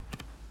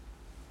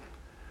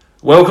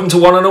Welcome to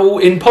one and all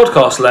in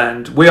podcast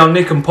land. We are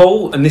Nick and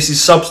Paul, and this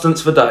is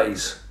Substance for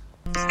Days.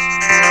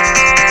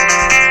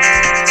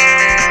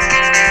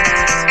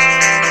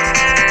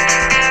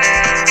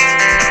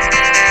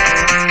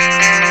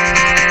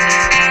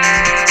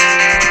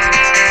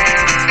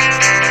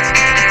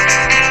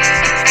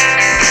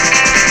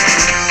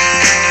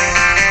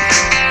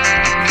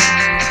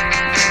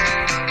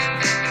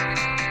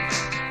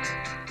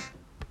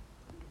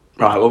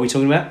 Right, what are we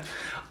talking about?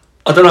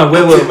 I don't know,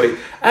 where were we?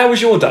 How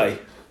was your day?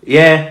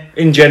 Yeah,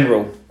 In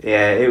general.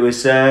 yeah, it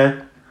was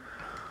all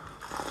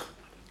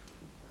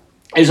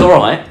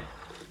right.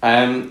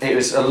 It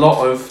was a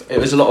lot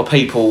of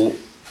people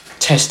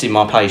testing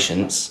my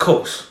patience Of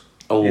course.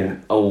 all Yeah.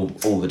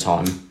 the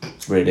time,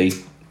 really.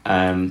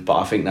 But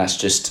I think that's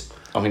just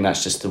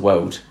the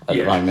world at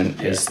the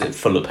moment is that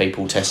full of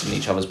people testing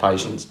each other's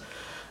patience.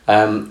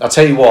 I'll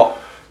tell you what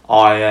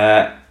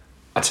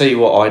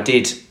I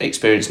did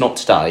experience, not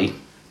today,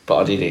 but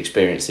I did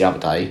experience the other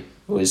day,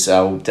 was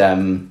old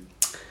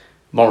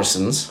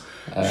Morrison's,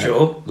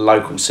 Sure.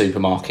 local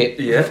supermarket,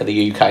 Yeah. for the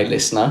UK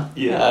listener.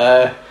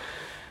 Yeah.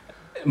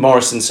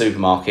 Morrison's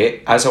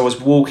supermarket. As I was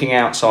walking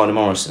outside of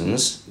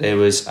Morrison's, there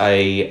was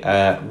a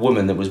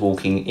woman that was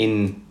walking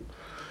in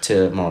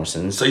to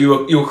Morrison's. So you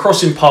were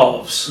crossing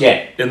paths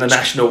Yeah. in the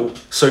national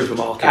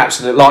supermarket.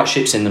 Absolutely, like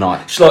ships in the night.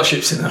 It's like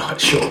ships in the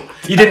night, sure.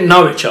 You didn't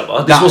know each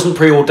other. This No. wasn't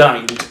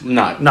preordained.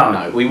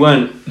 No. We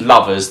weren't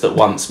lovers that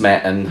once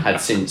met and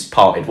had since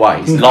parted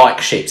ways, like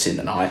ships in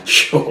the night.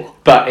 Sure.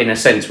 But in a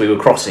sense, we were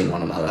crossing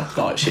one another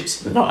like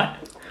ships in the night.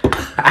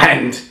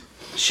 And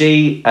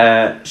she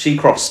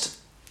crossed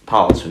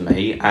paths with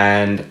me,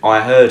 and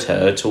I heard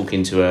her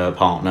talking to her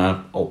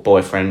partner or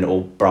boyfriend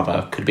or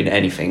brother. Could have been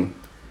anything.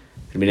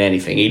 Could have been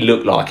anything. He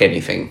looked like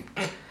anything,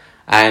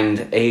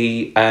 and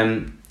he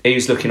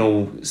was looking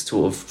all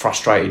sort of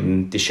frustrated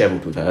and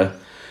dishevelled with her.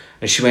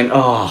 And she went,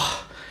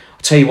 "Oh,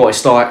 I'll tell you what,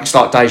 it's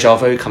like deja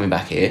vu coming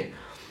back here."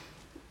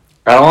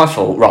 And I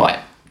thought, right,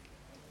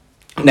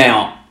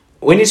 now,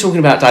 when you're talking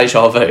about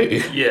deja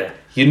vu, Yeah.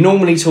 you're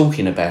normally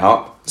talking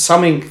about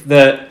something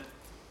that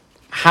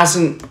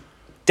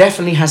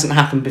definitely hasn't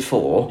happened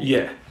before,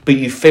 Yeah. but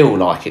you feel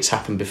like it's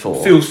happened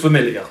before. Feels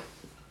familiar.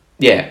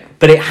 Yeah,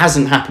 but it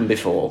hasn't happened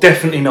before.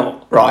 Definitely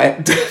not.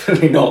 Right?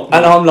 Definitely not.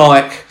 And I'm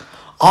like,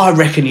 I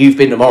reckon you've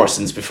been to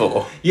Morrison's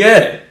before.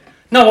 Yeah.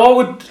 No,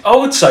 I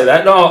would say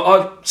that.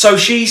 No, so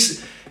is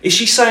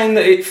she saying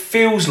that it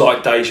feels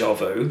like deja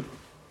vu?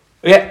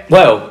 Yeah,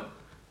 well,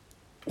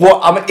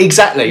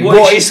 exactly.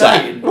 What is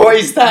that? saying? What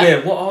is that? Yeah,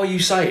 what are you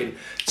saying?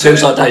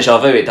 Feels like deja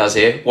vu, it does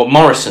here. What,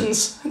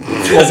 Morrison's?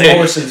 What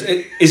Morrison's?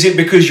 Is it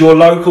because you're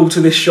local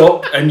to this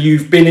shop and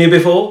you've been here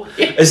before?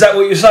 Yeah. Is that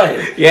what you're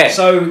saying? Yeah.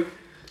 So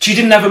she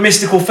didn't have a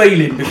mystical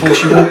feeling before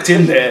she walked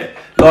in there,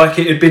 like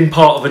it had been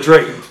part of a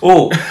dream.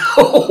 Oh,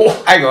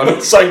 hang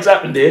on. Something's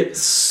happened here. It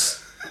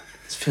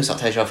feels like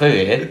deja vu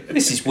here.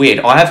 This is weird.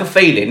 I have a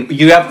feeling.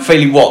 You have a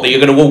feeling what? That you're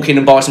going to walk in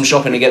and buy some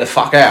shopping and get the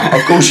fuck out?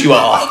 Of course you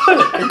are.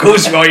 Of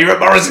course you are. You're at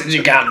Morrison's,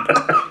 you can.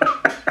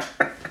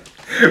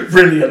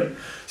 Brilliant.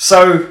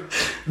 So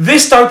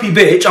this dopey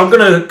bitch, I'm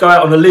going to go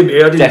out on a limb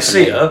here, I didn't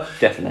see her,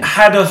 Definitely.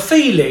 had a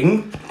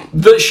feeling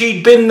that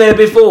she'd been there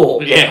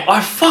before. Yeah. I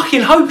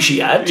fucking hope she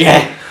had.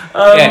 Yeah.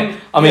 Yeah.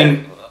 I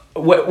mean,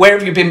 where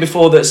have you been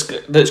before that's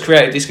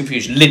created this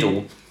confusion?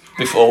 Lidl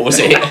before, was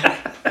it?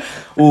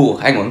 Oh,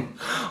 hang on.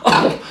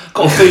 Oh,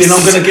 got a feeling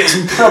I'm going to get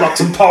some products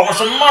and part with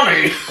some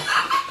money.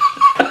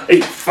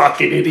 You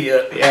fucking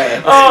idiot.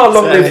 Yeah. Oh,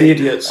 long live the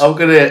idiots. I'm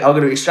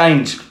gonna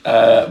exchange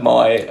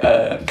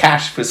my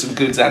cash for some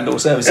goods and or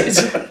services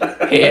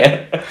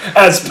here.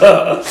 As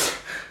per.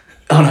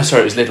 Oh no,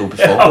 sorry, it was Lidl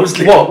before. Yeah, I was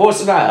Lidl. What's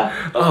the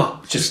matter?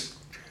 Oh, Just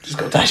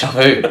got deja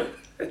vu.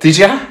 Did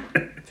you?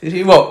 Did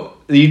you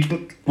what? That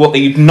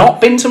you'd not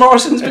been to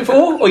Morrison's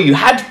before, or you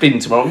had been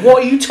to Morrison's?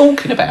 What are you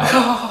talking about?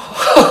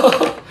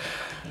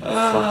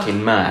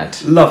 Fucking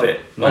mad. love it.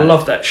 I Mad.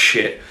 love that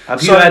shit.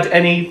 Have you had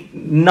any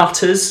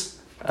nutters?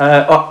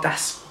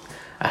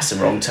 That's the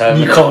wrong term.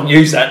 You isn't it? can't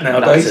use that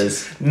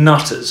nowadays.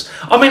 Nutters.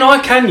 I mean, I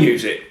can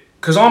use it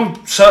because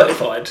I'm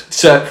certified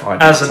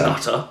Certified as nutter. a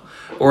nutter,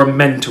 or a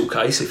mental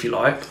case, if you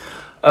like.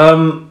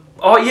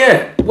 Oh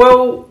yeah.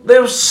 Well,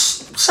 there was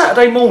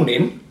Saturday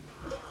morning.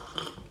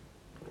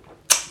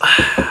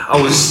 I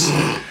was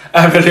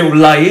having a little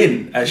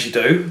lay-in, as you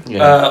do,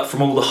 Yeah.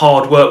 from all the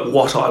hard work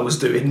what I was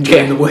doing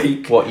during the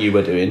week. What you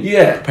were doing?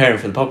 Yeah. Preparing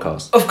for the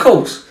podcast. Of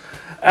course.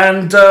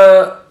 And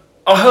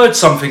I heard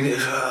something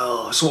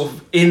sort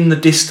of in the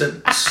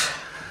distance.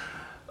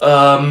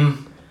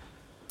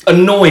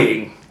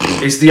 Annoying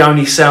is the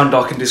only sound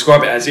I can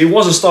describe it as. It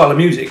was a style of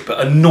music, but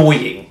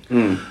annoying.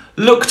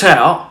 Looked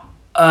out,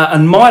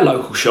 and my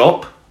local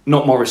shop,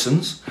 not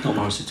Morrison's. Not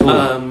Morrison's at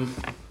all.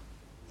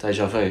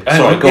 Deja vu. I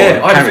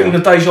had a feeling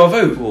of deja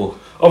vu. Ooh.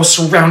 I was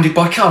surrounded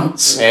by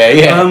cunts.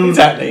 Yeah,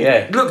 exactly,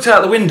 yeah. Looked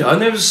out the window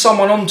and there was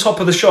someone on top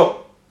of the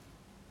shop,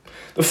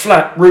 the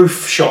flat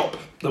roof shop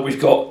that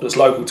we've got that's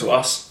local to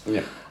us.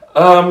 Yeah.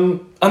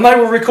 And they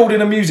were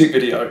recording a music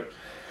video.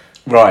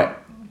 Right.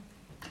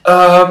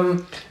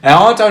 Now,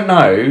 I don't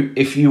know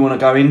if you want to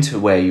go into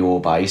where you're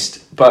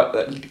based,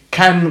 but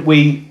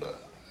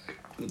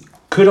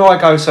could I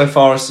go so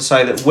far as to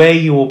say that where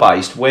you're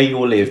based, where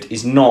you're lived,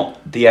 is not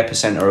the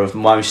epicentre of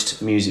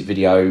most music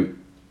video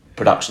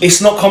productions?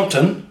 It's not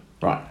Compton.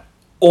 Right.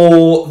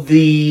 Or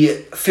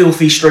the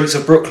filthy streets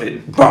of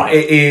Brooklyn. Right.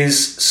 It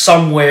is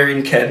somewhere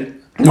in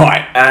Kent.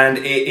 Right. And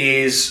it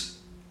is,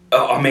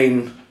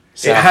 it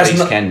South has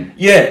East Kent.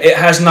 Yeah, it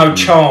has no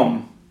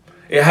charm.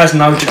 It has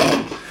no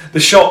charm. The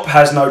shop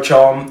has no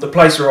charm. The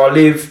place where I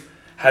live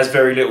has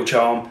very little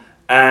charm.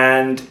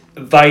 And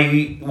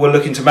they were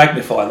looking to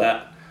magnify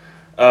that,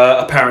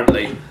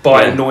 apparently,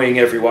 by annoying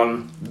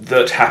everyone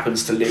that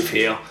happens to live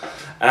here.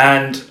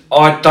 And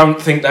I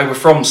don't think they were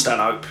from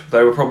Stanhope.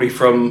 They were probably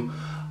from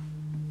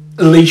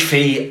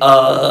leafy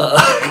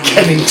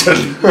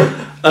Kennington.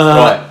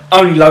 Right.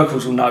 Only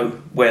locals will know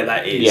where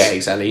that is. Yeah,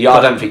 exactly. I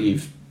don't think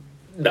you've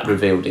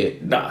revealed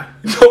it. No,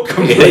 not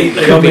completely.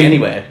 It could be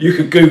anywhere. You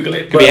could Google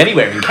it. It could be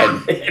anywhere in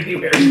Kent.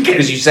 Anywhere in Kent.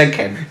 Because you said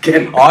Kent.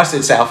 Kent. I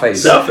said South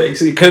East. South East.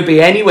 So it could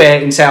be anywhere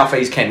in South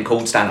East Kent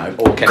called Stanhope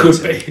or Kennington.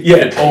 Could be,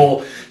 yeah.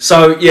 Or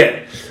so,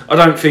 yeah. I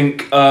don't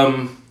think they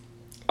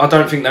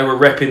were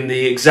repping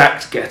the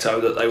exact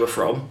ghetto that they were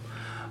from,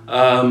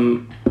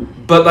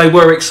 but they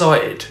were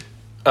excited.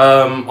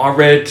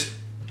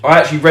 I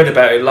actually read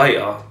about it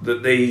later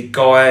that the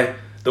guy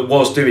that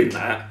was doing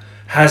that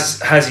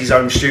has his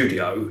own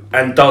studio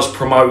and does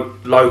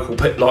promote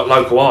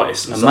local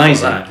artists and Amazing.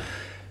 stuff like that.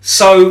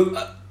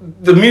 So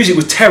the music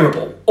was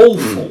terrible,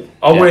 awful.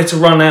 I wanted to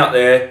run out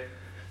there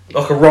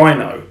like a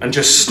rhino and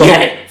just stop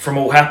it from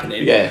all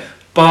happening. Yeah.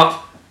 But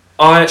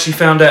I actually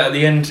found out at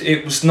the end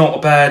it was not a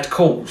bad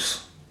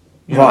cause.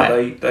 You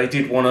know, they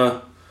did want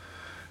to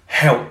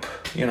help.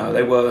 You know,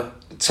 they were.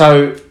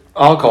 So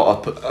I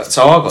got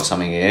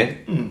something here.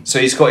 So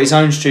he's got his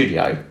own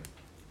studio.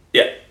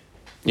 Yeah.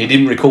 You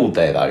didn't record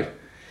there though.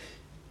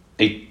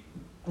 He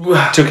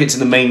took it to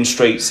the main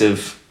streets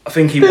of. I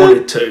think he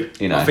wanted to.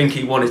 You know. I think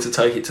he wanted to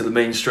take it to the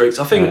main streets.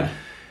 I think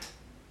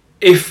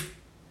if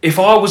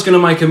I was going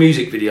to make a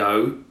music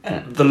video,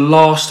 the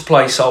last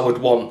place I would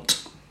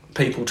want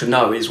people to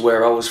know is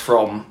where I was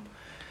from.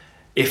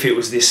 If it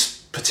was this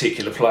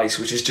particular place,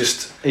 which is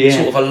just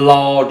sort of a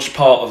large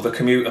part of the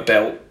commuter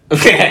belt.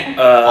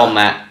 on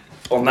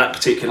that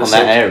particular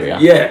that area.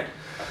 Yeah.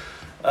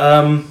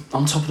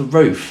 On top of the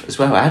roof as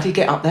well. How did he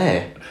get up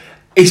there?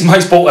 His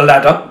mates bought a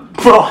ladder.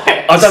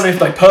 Right. I don't know if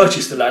they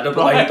purchased a ladder,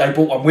 but they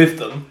bought one with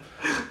them.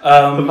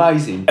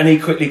 Amazing. And he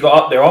quickly got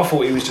up there. I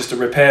thought he was just a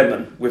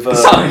repairman with a.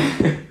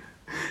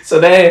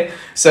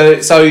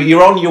 So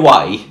you're on your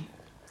way,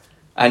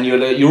 and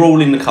you're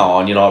all in the car,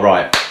 and you're like,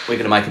 right, we're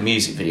going to make a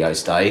music video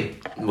today.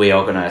 We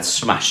are going to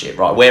smash it.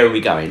 Right, where are we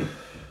going?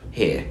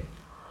 Here.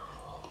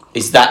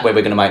 Is that where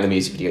we're going to make the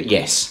music video?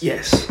 Yes.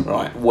 Yes.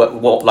 Right.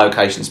 What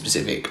location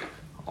specific?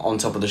 On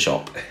top of the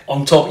shop.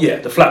 On top, yeah,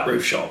 the flat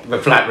roof shop. The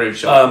flat roof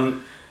shop.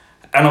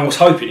 And I was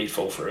hoping he'd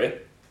fall for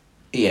it.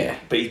 Yeah.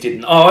 But he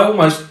didn't. Oh, I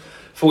almost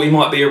thought he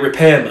might be a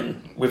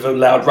repairman with a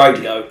loud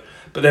radio.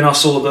 But then I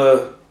saw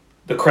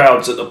the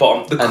crowds at the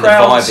bottom. The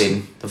crowds,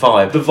 the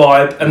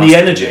vibe, and the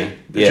energy,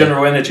 the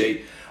general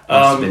energy,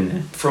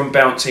 been from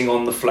bouncing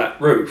on the flat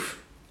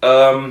roof.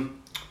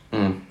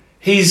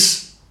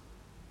 His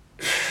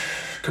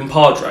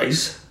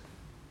compadres,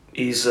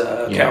 his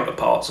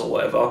counterparts or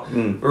whatever,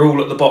 were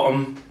all at the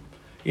bottom,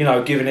 you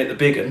know, giving it the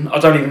big un. I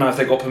don't even know if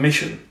they got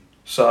permission.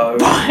 So,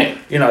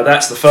 you know,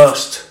 that's the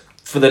first.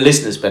 For the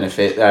listeners'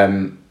 benefit,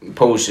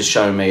 Paul's just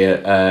shown me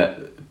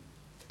a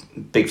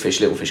Big Fish,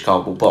 Little Fish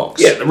cardboard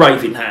box. Yeah, the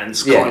raving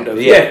hands, kind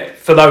of. Yeah,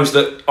 for those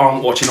that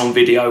aren't watching on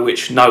video,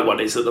 which no one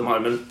is at the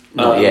moment.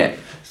 Not yet.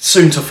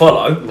 Soon to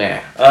follow.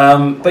 Yeah.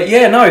 But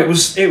yeah, no, it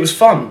was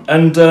fun.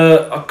 And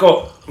I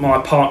got my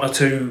partner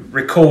to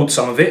record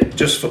some of it,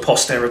 just for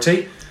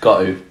posterity.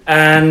 Got to.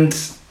 And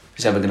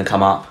is ever going to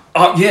come up?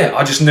 Yeah,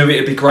 I just knew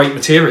it'd be great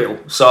material.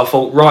 So I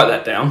thought, write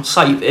that down,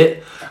 save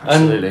it.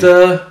 Absolutely.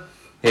 And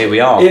here we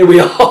are.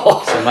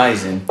 It's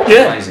amazing.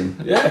 Yeah. Amazing.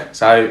 Yeah.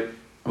 So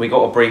we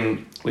got to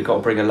bring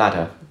a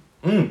ladder.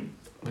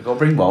 We got to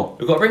bring what?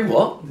 We've got to bring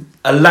what?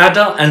 A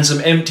ladder and some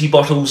empty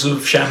bottles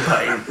of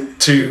champagne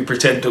to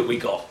pretend that we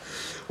got.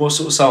 What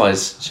sort of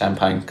size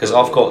champagne? Because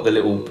I've got the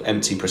little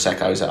empty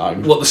Prosecco's at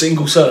home. What, the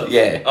single serve?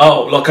 Yeah.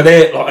 Oh, like an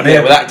air.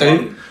 Will that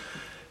do?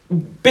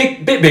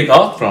 Bit bigger.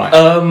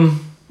 Right.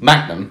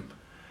 Magnum.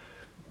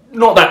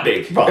 Not that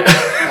big. Right.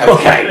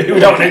 Okay. We're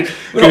not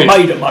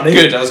made of money.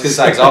 Good. I was going to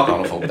say, because I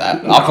can't afford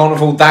that. I can't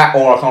afford that,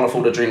 or I can't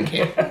afford to drink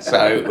it.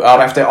 So I'd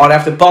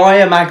have to buy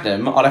a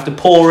Magnum. I'd have to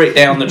pour it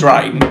down the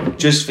drain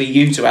just for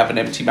you to have an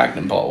empty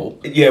Magnum bottle.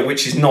 Yeah,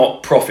 which is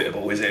not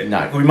profitable, is it?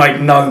 No. We made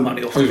no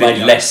money off it. We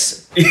made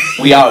less.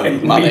 We owe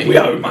money. we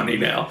owe money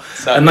now.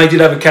 So. And they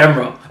did have a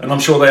camera, and I'm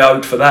sure they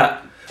owed for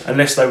that,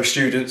 unless they were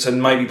students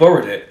and maybe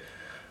borrowed it.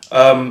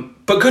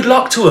 But good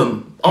luck to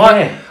them.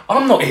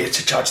 I'm not here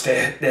to judge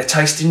their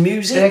taste in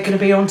music. They're going to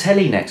be on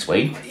telly next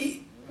week.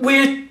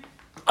 I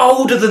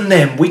older than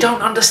them. We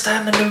don't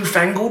understand the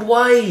newfangled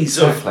ways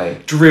Exactly.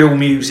 of drill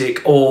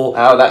music or...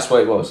 Oh, that's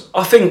what it was.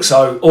 I think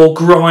so. Or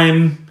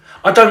grime.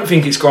 I don't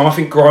think it's grime. I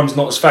think grime's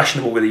not as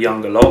fashionable with the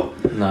younger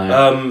lot.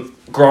 No.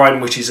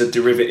 Grime, which is a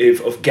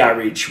derivative of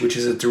garage, which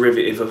is a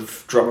derivative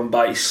of drum and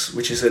bass,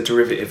 which is a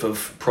derivative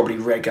of probably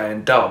reggae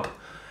and dub.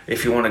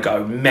 If you want to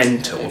go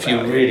mental. If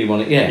you really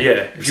want it, yeah. Yeah,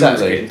 if exactly. you want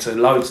to get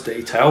into loads of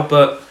detail.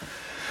 But,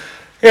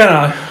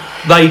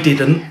 they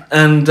didn't.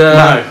 And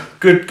No.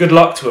 Good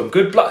luck to them.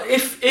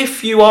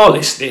 If you are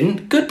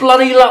listening, good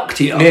bloody luck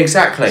to you. Yeah,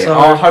 exactly. So,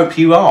 I hope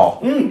you are.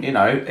 You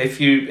know, if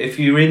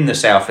you're in the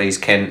South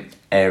East Kent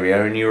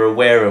area and you're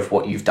aware of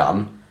what you've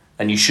done,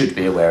 and you should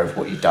be aware of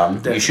what you've done,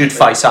 Definitely. you should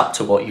face up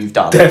to what you've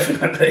done.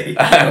 Definitely.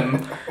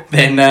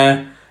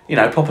 Then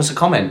pop us a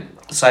comment.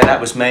 Say that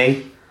was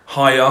me.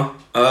 Hiya.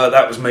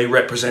 That was me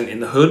representing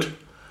the hood.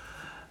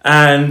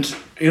 And,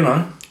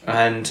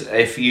 And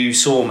if you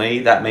saw me,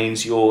 that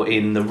means you're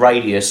in the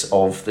radius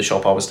of the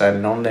shop I was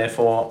standing on.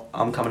 Therefore,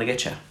 I'm coming to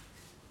get you.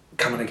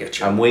 coming to get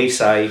you. And we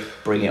say,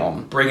 bring it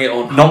on. Bring it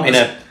on. Not in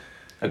a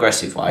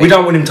aggressive way. We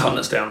don't want him to hunt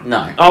us down.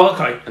 No. Oh,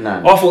 okay. No.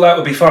 I thought that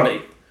would be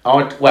funny.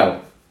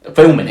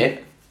 Filming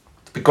it,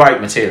 it'd be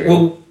great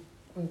material.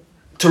 Well,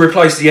 to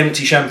replace the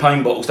empty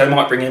champagne bottles, they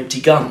might bring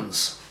empty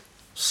guns.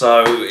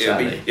 So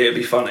it'd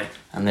be funny.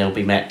 And they'll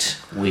be met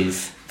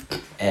with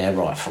air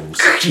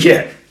rifles.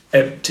 Yeah,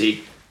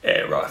 empty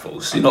air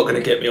rifles. You're not going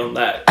to get me on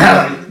that.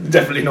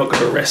 Definitely not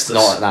going to arrest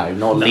us.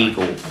 Not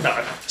legal.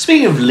 No.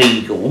 Speaking of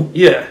legal.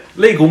 Yeah,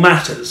 legal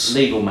matters.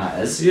 Legal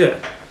matters. Yeah.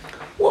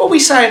 What are we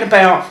saying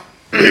about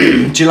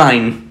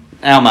Ghislaine,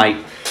 our mate?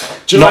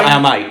 Not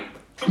our mate.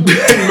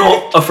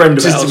 Not a friend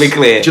of ours. Just to be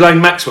clear.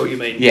 Ghislaine Maxwell, you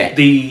mean? Yeah.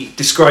 The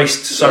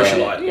disgraced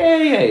socialite.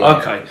 Yeah.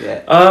 Okay.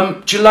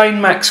 Yeah. Ghislaine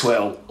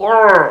Maxwell.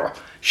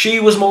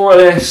 She was more or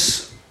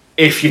less,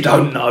 if you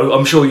don't know,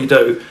 I'm sure you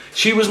do,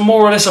 she was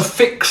more or less a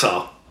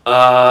fixer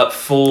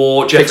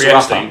for Jeffrey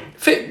Epstein.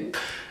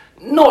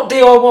 Not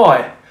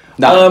DIY.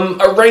 No.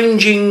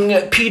 Arranging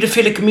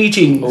paedophilic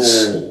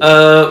meetings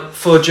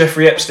for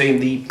Jeffrey Epstein,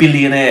 the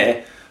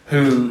billionaire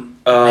who...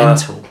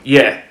 Mental.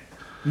 Yeah.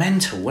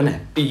 Mental,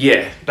 wasn't it?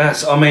 Yeah, I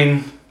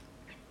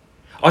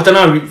don't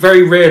know,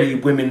 very rarely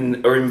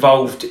women are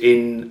involved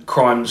in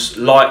crimes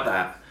like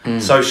that.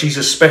 So she's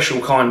a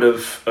special kind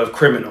of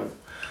criminal.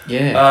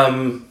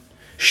 Yeah.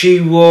 She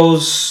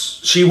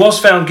was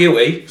found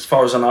guilty, as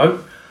far as I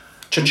know.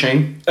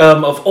 Cha-ching.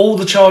 Of all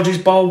the charges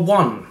bar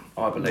one,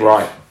 I believe.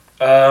 Right.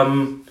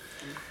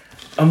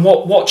 And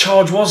what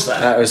charge was that?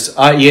 That was...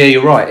 yeah,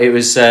 you're right. It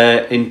was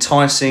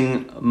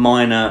enticing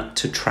minor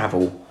to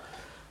travel.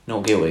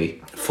 Not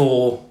guilty.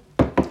 For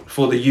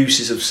the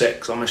uses of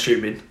sex, I'm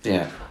assuming.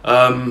 Yeah.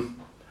 And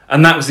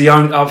that was the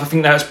only... I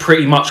think that's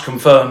pretty much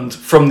confirmed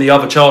from the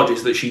other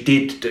charges that she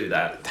did do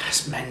that.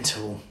 That's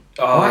mental.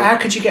 Oh. How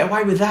could you get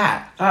away with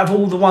that? Out of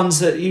all the ones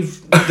that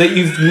you've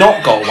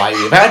not got away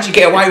with, how did you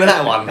get away with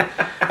that one?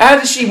 How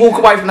did she walk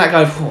away from that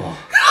going, Oh,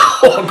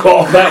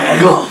 God,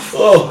 that one.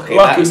 Oh,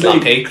 that was me.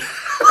 lucky.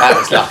 That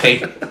was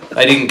lucky.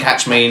 They didn't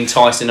catch me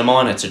enticing a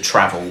minor to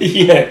travel.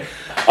 Yeah.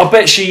 I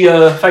bet she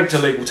thanked her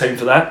legal team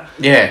for that.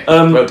 Yeah,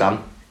 well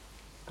done.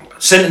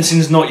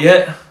 Sentencing's not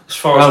yet, as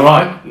far as Oh,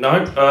 I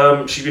know.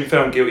 No, she's been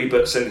found guilty,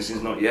 but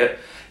sentencing's not yet.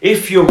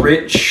 If you're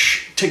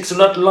rich, it takes a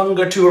lot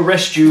longer to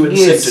arrest you and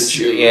sentence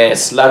you.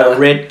 Yes, a lot of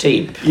red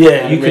tape.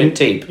 Yeah, you can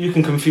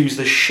confuse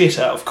the shit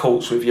out of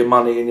courts with your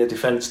money and your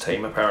defence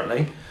team,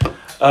 apparently.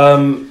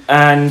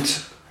 And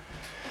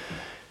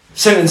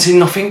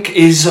sentencing, I think,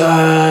 is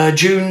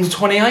June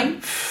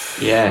 28th.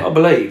 Yeah, I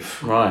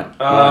believe. Right.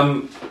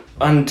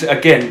 And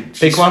again,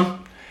 Big one?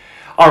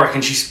 I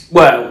reckon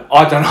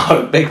I don't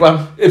know. Big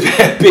one?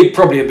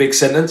 Probably a big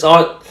sentence.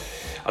 I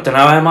don't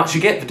know how much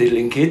you get for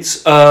diddling kids.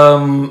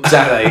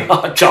 Exactly.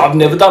 I've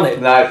never done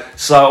it. No.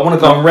 So I want to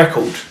go on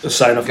record as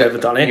saying I've never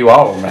done it. You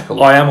are on record.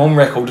 I am on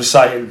record as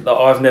saying that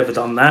I've never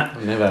done that.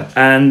 Never.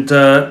 And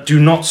do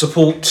not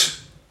support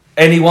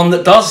anyone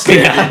that does do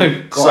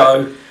it.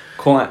 Quite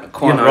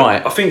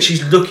right. I think she's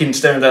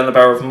staring down the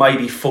barrel of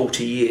maybe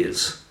 40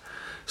 years.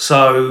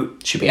 So...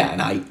 Should be at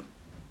an 8.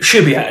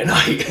 Should be at an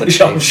 8.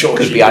 I'm sure.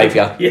 Good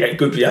behaviour. Yeah,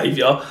 good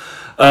behaviour.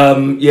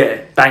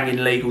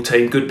 Banging legal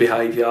team, good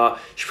behaviour.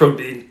 She's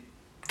probably in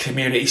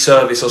community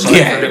service or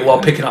something for a little while,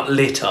 picking up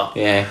litter.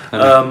 Yeah,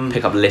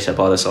 pick up litter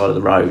by the side of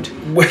the road.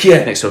 Well,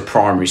 yeah. Next to a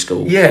primary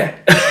school. Yeah,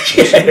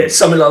 yeah,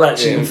 something like that.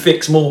 She can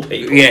fix more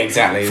people. Yeah,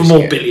 exactly. For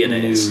more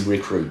billionaires. New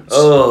recruits.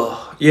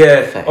 Oh,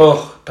 yeah. Pathetic.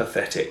 Oh,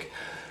 pathetic.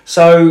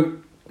 So,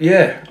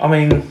 yeah, I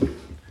mean,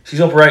 she's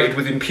operated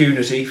with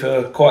impunity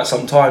for quite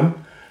some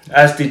time,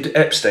 as did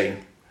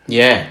Epstein.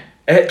 Yeah.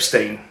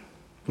 Epstein.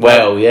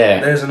 Well,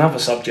 yeah. There's another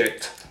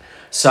subject.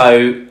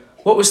 So,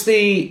 what was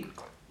the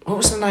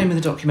name of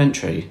the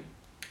documentary?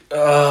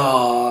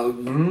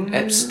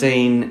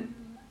 Epstein.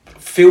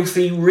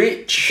 Filthy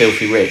Rich.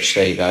 Filthy Rich.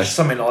 There you go.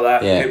 Something like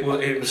that. Yeah.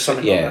 It was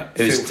something like that.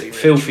 It was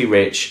Filthy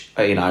Rich.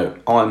 I'm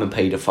a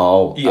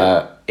paedophile.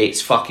 Yeah. It's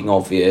fucking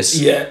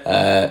obvious.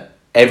 Yeah.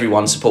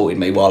 Everyone supported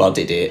me while I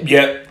did it.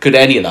 Yeah. Could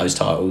any of those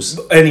titles?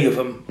 Any of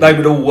them. They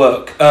would all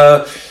work.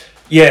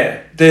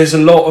 there's a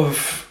lot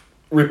of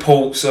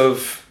reports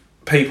of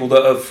people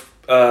that have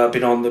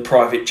been on the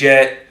private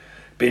jet,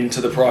 been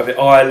to the private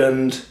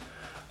island.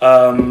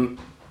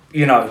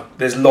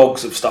 There's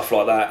logs of stuff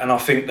like that, and I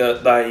think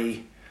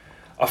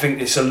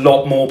it's a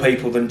lot more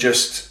people than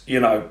just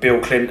Bill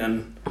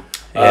Clinton,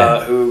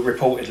 who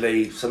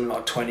reportedly something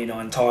like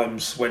 29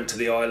 times went to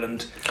the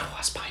island. Oh,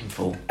 that's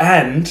painful.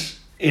 And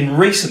in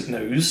recent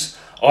news,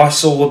 I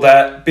saw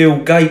that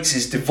Bill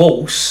Gates'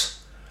 divorce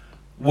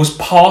was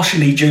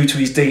partially due to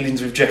his dealings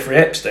with Jeffrey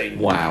Epstein.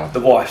 Wow. The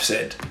wife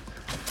said.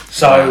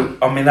 So,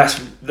 wow. I mean, that's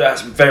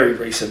very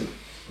recent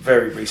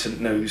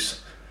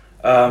news.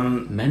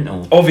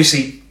 Mental.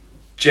 Obviously,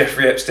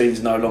 Jeffrey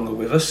Epstein's no longer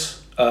with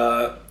us.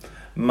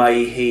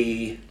 May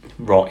he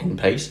rot in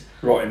peace.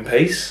 Rot in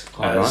peace,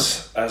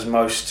 as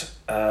most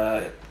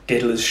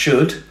diddlers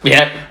should.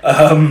 Yeah.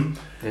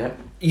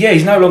 Yeah,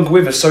 he's no longer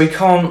with us, so he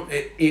can't.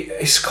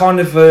 It's kind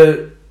of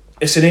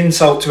it's an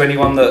insult to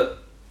anyone that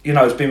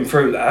has been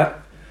through that,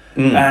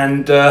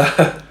 and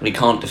he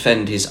can't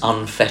defend his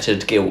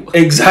unfettered guilt.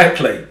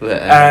 Exactly,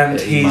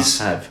 and he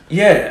must have.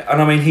 Yeah, and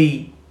I mean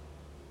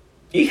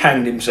he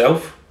hanged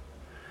himself.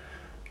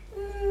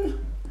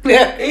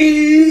 Yeah,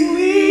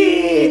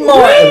 he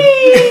might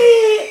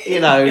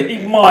have. He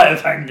might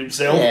have hanged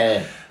himself.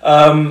 Yeah.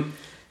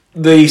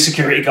 The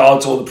security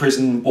guards or the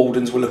prison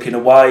wardens were looking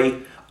away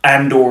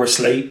and or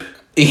asleep.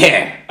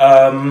 Yeah.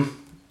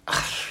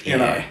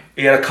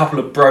 He had a couple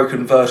of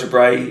broken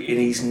vertebrae in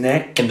his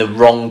neck. In the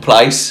wrong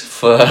place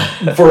for a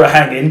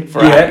hanging.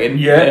 Hanging.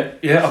 Yeah.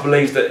 I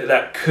believe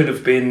that could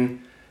have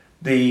been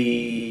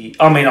the.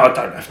 I mean, I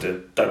don't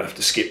have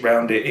to skip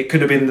round it. It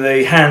could have been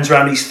the hands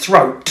round his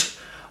throat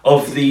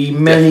of the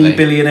many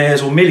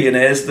billionaires or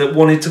millionaires that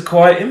wanted to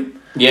quiet him.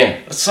 Yeah.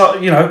 So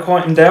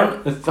quiet him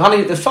down.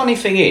 The funny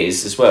thing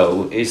is as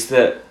well is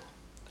that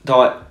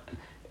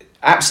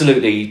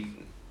absolutely.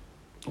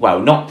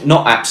 Well,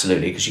 not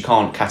absolutely, because you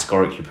can't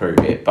categorically prove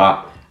it,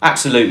 but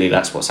absolutely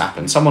that's what's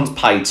happened. Someone's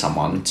paid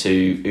someone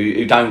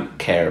who don't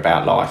care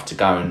about life to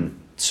go and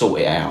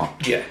sort it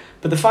out. Yeah.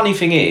 But the funny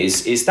thing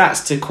is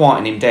that's to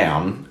quieten him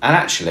down, and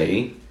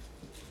actually,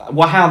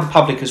 how the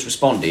public has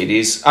responded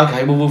is,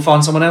 okay, well, we'll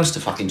find someone else to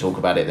fucking talk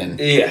about it then.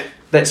 Yeah.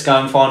 Let's go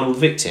and find all the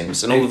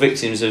victims, and all the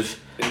victims have,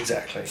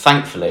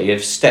 thankfully,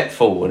 have stepped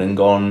forward and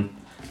gone,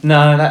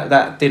 no,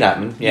 that did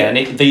happen. Yeah,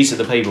 and these are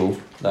the people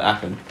that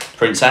happened.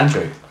 Prince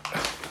Andrew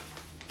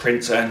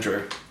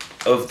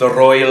of the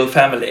royal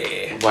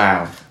family.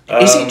 Wow.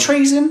 Is it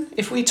treason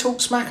if we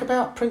talk smack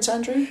about Prince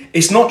Andrew?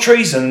 It's not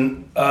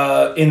treason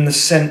in the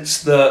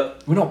sense that...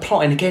 We're not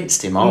plotting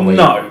against him, are we?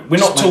 No, we're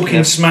not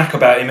talking smack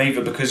about him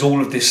either, because all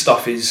of this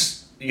stuff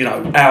is,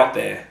 out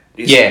there.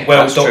 It's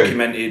well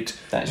documented. True.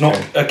 That's true.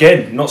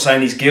 Again, not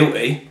saying he's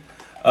guilty.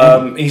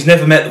 He's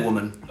never met the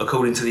woman,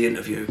 according to the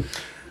interview.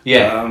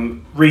 Yeah.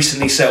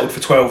 Recently settled for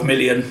 12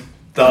 million,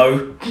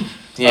 though.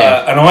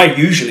 Yeah. And I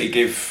usually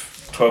give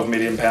 £12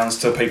 million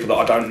to people that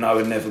I don't know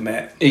and never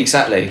met.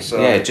 Exactly. So,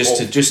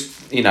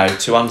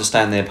 to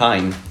understand their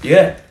pain.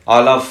 Yeah. I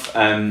love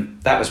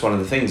that was one of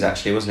the things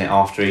actually, wasn't it,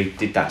 after he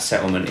did that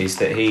settlement, is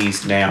that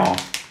he's now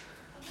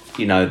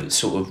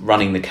sort of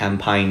running the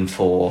campaign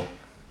for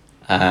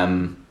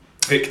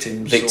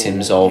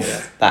victims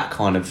of that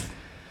kind of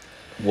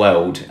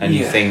world, and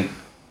you think,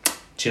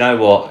 do you know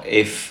what,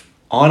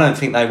 I don't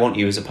think they want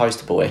you as a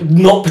poster boy.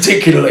 Not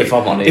particularly. If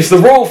I'm honest. If the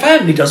royal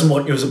family doesn't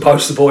want you as a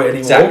poster boy anymore.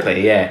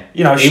 Exactly, yeah.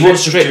 He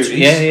was stripped.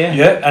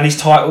 Yeah, and his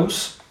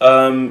titles,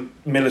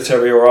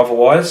 military or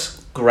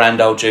otherwise.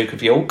 Grand Old Duke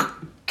of York.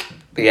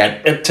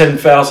 Yeah.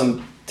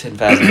 10,000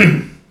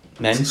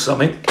 men.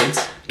 Something.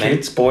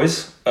 Kids,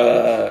 boys.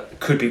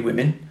 Could be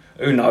women.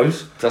 Who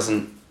knows?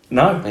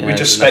 No, we're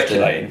just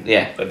speculating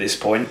at this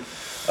point.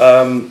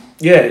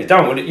 You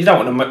don't want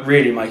to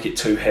really make it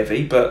too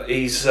heavy, but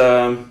he's...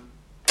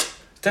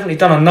 definitely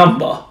done a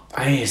number.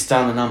 He has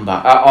done a number.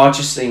 I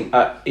just think,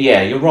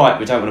 you're right,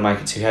 we don't want to make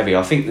it too heavy.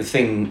 I think the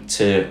thing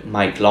to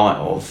make light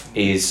of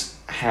is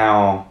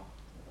how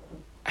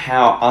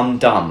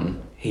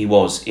undone he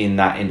was in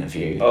that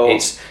interview. Oh.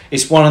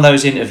 It's one of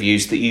those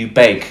interviews that you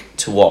beg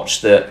to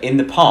watch that in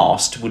the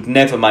past would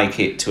never make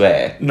it to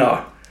air.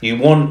 No. You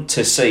want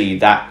to see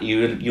that,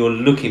 you're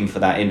looking for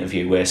that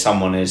interview where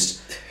someone has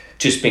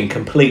just been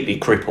completely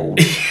crippled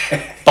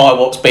by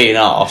what's being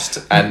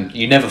asked, and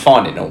you never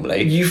find it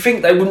normally. You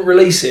think they wouldn't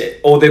release it,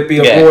 or there'd be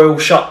a royal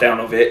shutdown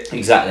of it.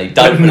 Exactly.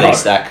 Don't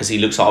release that, because he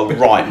looks like a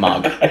right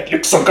mug. He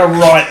looks like a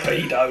right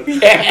pedo.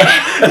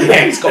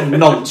 Yeah, he's got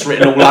nonce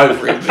written all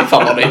over him, if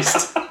I'm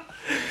honest.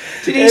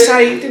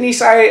 Didn't he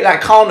say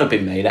that can't have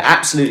been me? That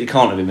absolutely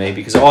can't have been me,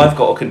 because I've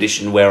got a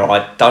condition where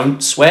I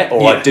don't sweat,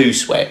 or I do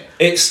sweat.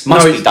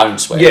 Must be don't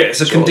sweat. Yeah,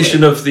 it's a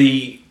condition of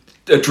the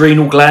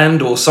adrenal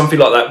gland or something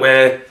like that,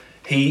 where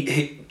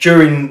he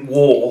during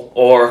war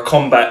or a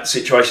combat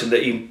situation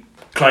that he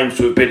claims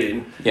to have been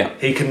in,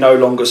 he can no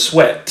longer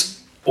sweat,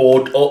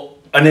 or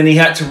and then he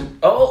had to.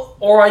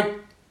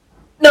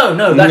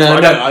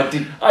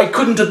 I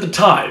couldn't at the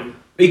time.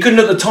 He couldn't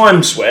at the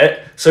time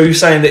sweat, so he's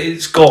saying that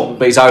it's gone.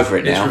 But he's over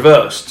it now. It's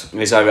reversed.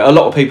 It's over. A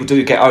lot of people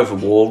do get over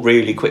war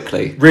really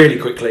quickly. Really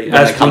quickly.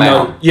 When they come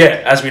out.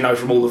 Yeah, as we know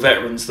from all the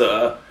veterans that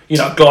are,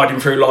 gliding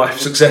through life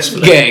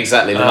successfully. Yeah,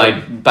 exactly.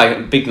 They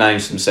made big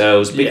names for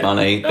themselves, big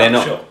money. They're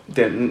not. Sure.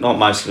 They're not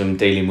most of them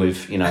dealing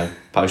with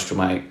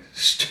post-traumatic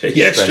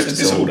stress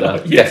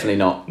disorder. Yeah. Definitely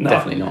not. No.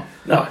 Definitely not.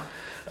 No.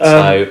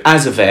 So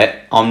as a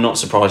vet, I'm not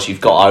surprised you've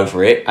got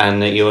over it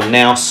and that you're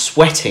now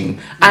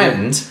sweating.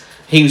 And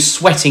he was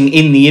sweating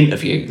in the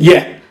interview.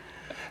 Yeah.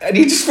 And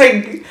you just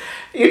think,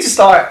 you're just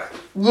like,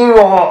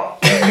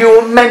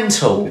 you're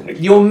mental.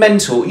 You're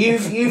mental.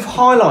 You've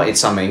highlighted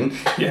something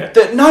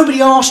that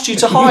nobody asked you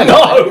to highlight.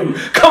 No,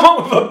 come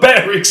up with a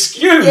better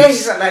excuse. Yeah,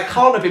 exactly. That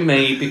can't have been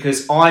me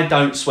because I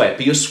don't sweat.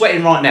 But you're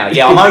sweating right now.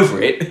 Yeah, I'm over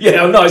it.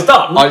 Yeah, no, it's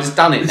done. I've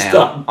done it now.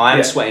 Done. I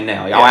am sweating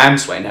now. Yeah, I am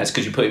sweating now. It's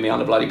because you're putting me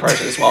under bloody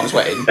pressure. That's why I'm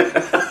sweating.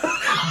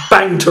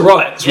 Bang to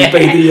rights would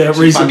be the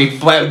reason. You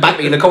back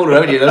me in the corner,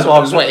 haven't you? That's why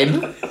I'm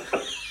sweating.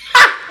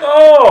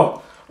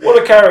 Oh,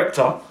 what a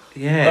character.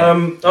 Yeah.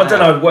 I don't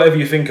know, whatever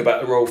you think about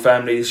the royal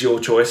family is your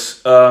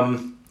choice.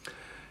 I'm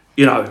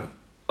not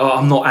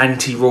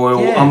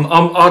anti-royal. Yeah.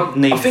 I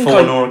Neither think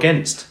for nor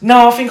against.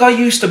 No, I think I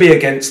used to be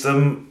against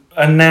them,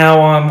 and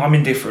now I'm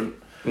indifferent.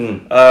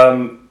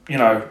 I'm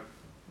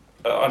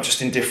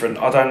just indifferent.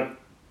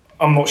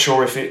 I'm not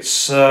sure if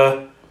it's.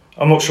 I'm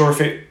not sure if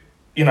it.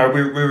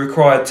 We're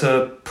required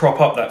to prop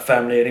up that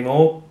family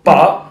anymore,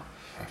 but.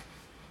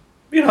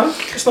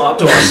 It's not up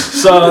to us.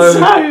 So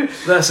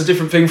that's a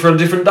different thing for a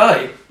different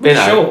day.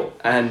 Sure.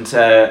 And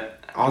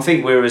I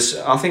think we're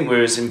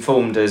as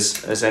informed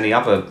as any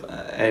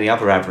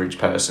other average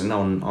person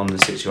on the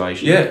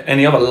situation. Yeah.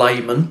 Any other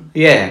layman.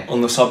 Yeah.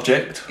 On the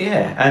subject.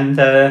 Yeah. And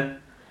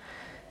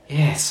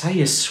say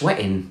you're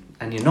sweating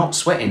and you're not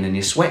sweating and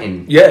you're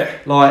sweating. Yeah.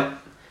 Like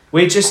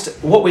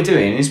what we're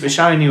doing is we're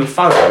showing you a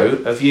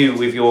photo of you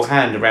with your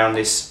hand around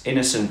this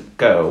innocent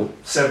girl.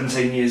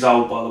 17 years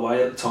old, by the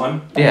way, at the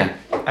time. Yeah.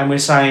 And we're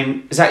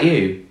saying, is that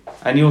you?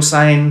 And you're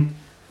saying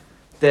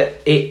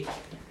that it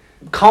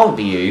can't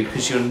be you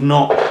because you're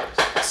not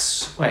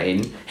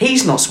sweating.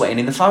 He's not sweating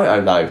in the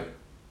photo, though.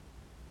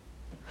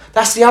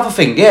 That's the other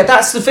thing. Yeah,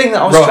 that's the thing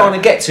that I was trying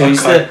to get to,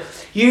 is that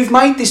you've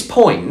made this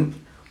point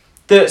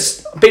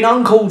that's been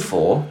uncalled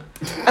for,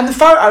 and the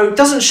photo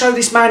doesn't show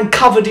this man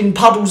covered in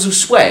puddles of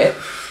sweat.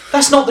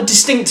 That's not the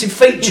distinctive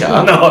feature.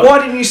 No. Why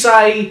didn't you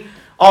say,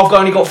 I've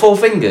only got 4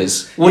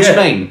 fingers? What do you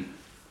mean?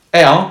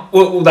 Yeah.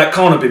 Well, that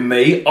can't have been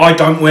me. I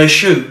don't wear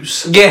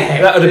shoes.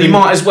 Yeah. You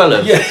might as well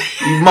have. Yeah.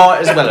 You might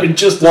as well have.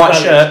 Just white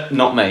shirt,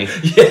 not me.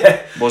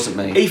 Yeah. Wasn't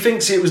me. He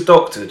thinks it was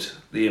doctored,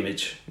 the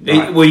image.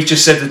 Right. He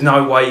just said there's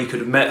no way he could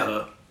have met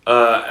her.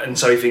 And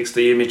so he thinks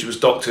the image was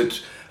doctored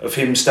of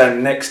him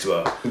standing next to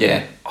her.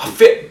 Yeah.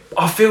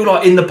 I feel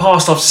like in the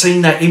past I've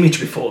seen that image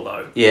before,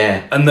 though.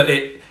 Yeah. And that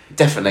it...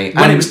 Definitely.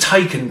 When it was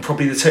taken,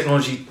 probably the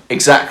technology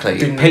exactly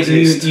didn't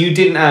exist. You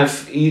didn't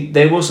have.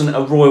 There wasn't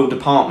a royal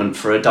department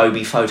for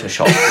Adobe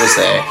Photoshop, was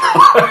there?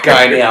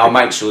 Going, yeah, I'll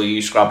make sure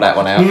you scrub that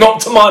one out.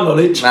 Not to my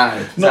knowledge. No,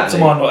 exactly. Not to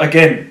my knowledge.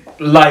 Again,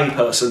 lay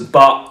person,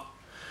 but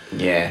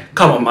yeah.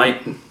 Come on,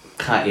 mate.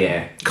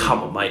 Yeah.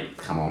 Come on, mate.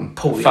 Come on.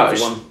 Pull the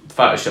other one.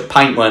 Photoshop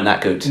Paint weren't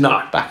that good.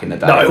 No, back in the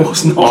day. No, it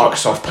was not.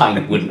 Microsoft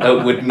Paint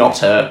would not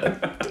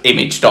hurt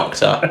Image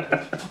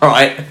Doctor.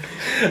 Right.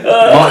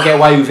 Might get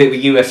away with it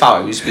with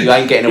UFOs, but you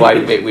ain't getting away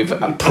with it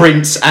with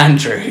Prince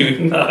Andrew.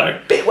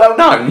 No. Bit well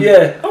known.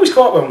 Yeah. Oh, he's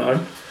quite well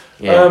known.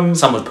 Yeah.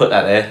 Someone's put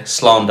that there.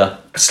 Slander.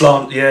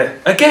 Yeah.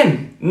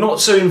 Again,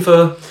 not soon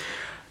for.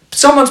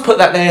 Someone's put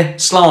that there.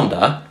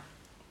 Slander.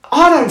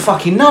 I don't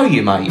fucking know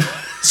you, mate.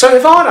 So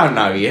if I don't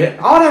know you,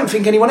 I don't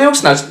think anyone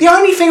else knows. The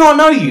only thing I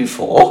know you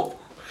for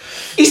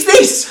is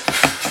this.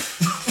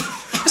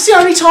 That's the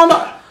only time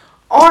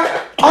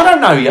I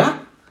don't know you.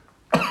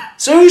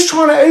 So who's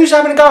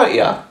having a go at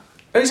you?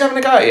 Who's having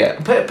a go at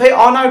you?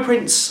 I know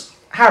Prince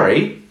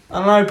Harry.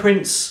 I know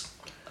Prince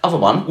other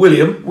one.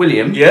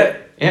 William. Yeah.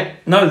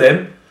 Know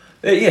them.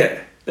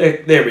 They're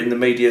in the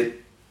media.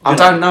 I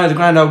don't know the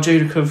Grand Old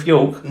Duke of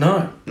York.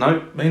 No,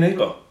 me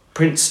neither.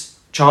 Prince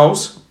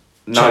Charles.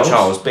 No,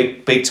 Charles.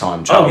 Big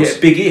time Charles. Oh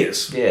yeah, big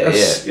ears.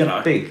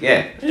 Yeah. Big,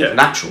 Yeah.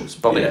 Naturals,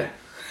 probably. Yeah.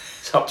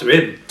 It's up to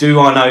him. Do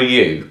I know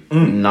you?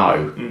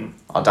 No.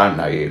 I don't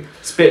know you.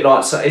 It's a bit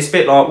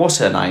like what's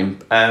her name?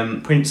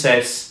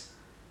 Princess.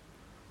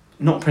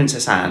 Not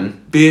Princess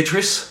Anne.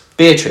 Beatrice.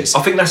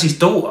 I think that's his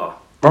daughter.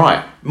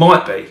 Right.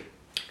 Might be.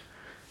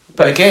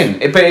 But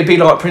again, it'd be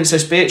like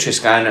Princess Beatrice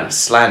going,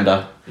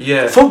 slander.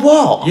 Yeah. For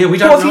what? Yeah, we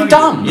don't. What have you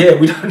done? Yeah,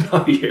 we don't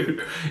know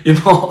you.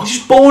 You're not. You're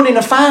just born in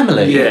a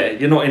family. Yeah,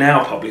 you're not in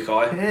our public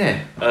eye.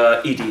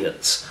 Yeah.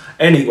 Idiots.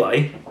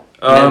 Anyway.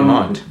 Never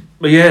mind.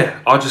 But yeah,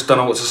 I just don't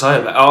know what to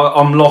say about it.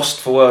 I'm lost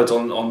for words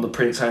on the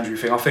Prince Andrew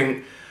thing. I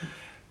think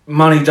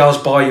money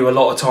does buy you a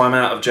lot of time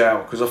out of jail,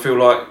 because I feel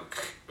like,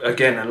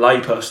 again, a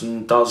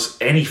layperson does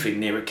anything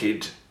near a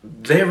kid,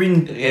 they're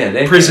in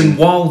prison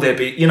while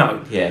they're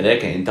Yeah, they're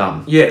getting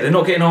done. Yeah, they're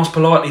not getting asked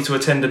politely to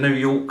attend a New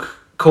York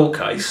court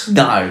case.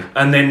 No.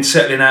 And then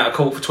settling out of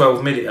court for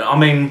 12 million. I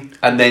mean...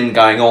 And then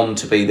going on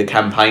to be the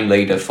campaign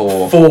leader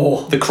for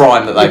the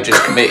crime that they've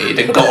just committed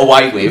and got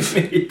away with.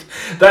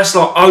 That's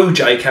like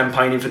OJ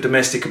campaigning for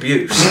domestic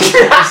abuse.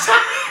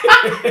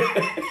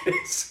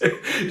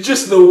 It's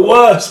just the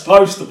worst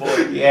poster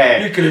boy.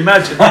 Yeah. You can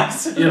imagine.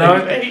 Absolutely. You know?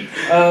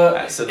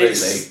 Absolutely.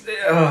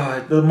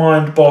 The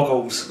mind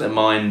boggles. The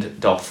mind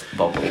doth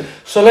boggle.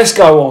 So let's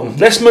go on.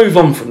 Let's move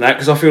on from that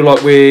because I feel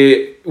like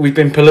we've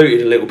been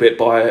polluted a little bit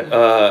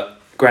by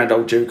Grand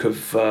Old Duke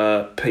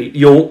of Pete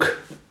York.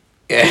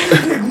 Yeah.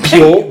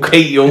 York.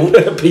 Pete York.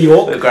 Pete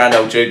York. The Grand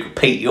Old Duke,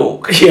 Pete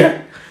York.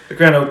 Yeah. The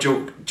Grand Old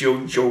Duke of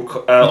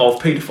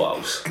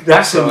paedophiles.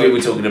 That's what we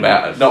were talking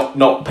about,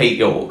 not Pete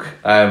York.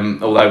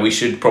 Although we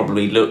should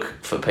probably look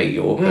for Pete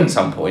York at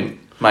some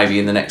point, maybe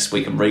in the next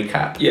week and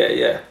recap.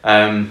 Yeah.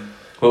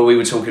 Well, we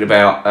were talking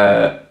about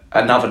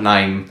another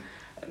name.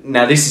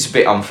 Now, this is a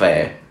bit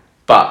unfair,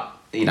 but,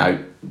 you know,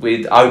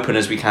 we're open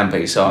as we can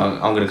be, so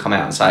I'm going to come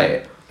out and say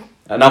it.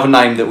 Another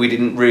name that we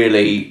didn't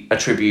really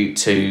attribute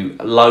to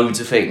loads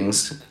of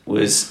things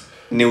was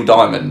Neil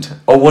Diamond.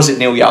 Or was it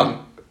Neil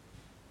Young?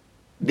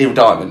 Neil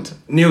Diamond.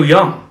 Neil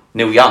Young.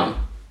 Neil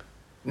Young.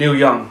 Neil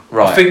Young.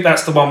 Right. I think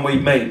that's the one we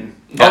mean.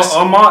 Yes.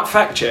 I might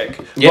fact check,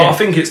 but I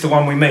think it's the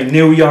one we mean.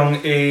 Neil Young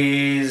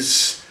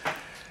is,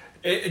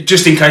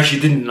 just in case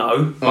you didn't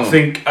know, I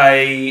think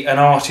an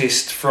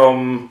artist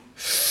from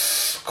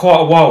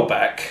quite a while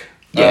back,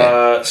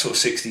 sort of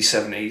 60s,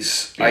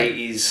 70s,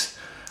 80s.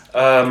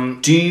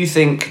 Do you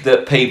think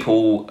that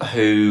people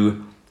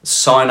who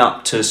sign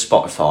up to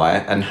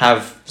Spotify and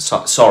have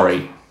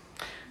signed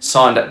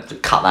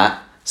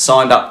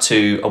up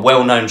to a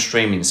well-known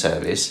streaming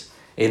service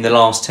in the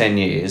last 10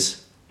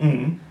 years,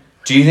 do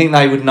you think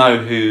they would know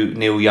who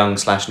Neil Young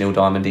 / Neil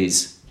Diamond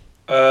is?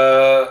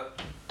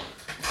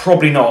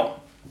 Probably not.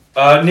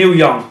 Neil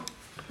Young.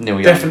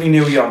 Definitely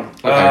Neil Young.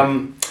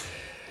 Okay.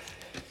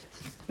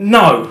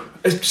 No.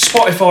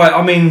 Spotify,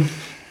 I mean,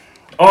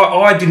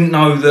 I didn't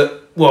know that.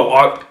 Well,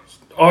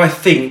 I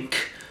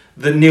think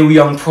that Neil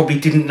Young probably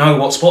didn't know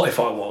what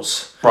Spotify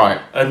was. Right.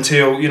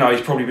 Until,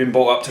 he's probably been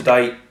brought up to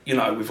date,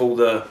 with all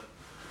the,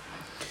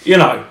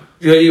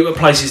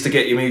 places to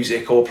get your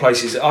music or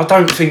places. I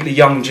don't think the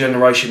young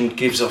generation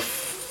gives a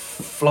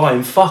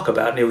flying fuck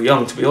about Neil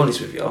Young, to be honest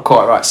with you.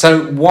 Quite right.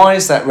 So why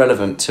is that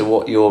relevant to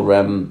what your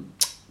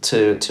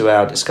to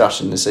our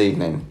discussion this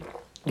evening?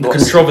 The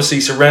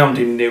controversy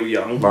surrounding Neil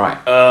Young, right,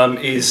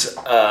 is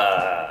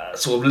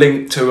sort of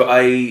linked to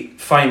a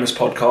famous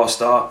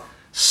podcaster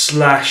 /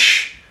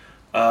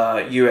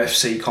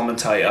 UFC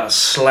commentator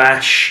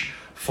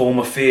 /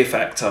 former Fear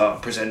Factor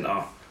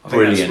presenter. I think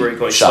brilliant that's where he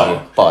got his show,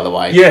 start. by the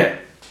way. Yeah,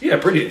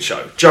 brilliant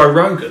show. Joe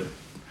Rogan.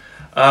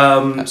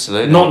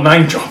 Absolutely. Not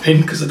name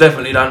dropping because I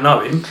definitely don't know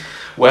him.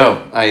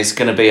 Well, it's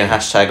going to be a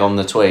hashtag on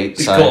the tweet.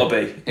 It's got to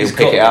be. He'll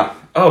pick it up.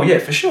 Oh yeah,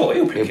 for sure.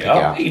 He'll pick it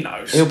up. He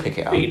knows. He'll pick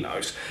it up. He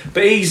knows.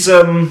 But his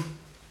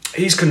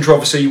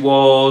controversy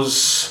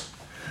was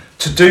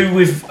to do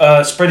with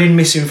spreading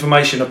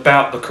misinformation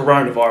about the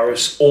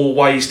coronavirus or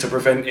ways to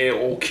prevent it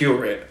or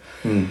cure it.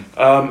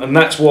 And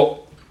that's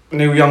what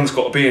Neil Young's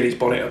got to be in his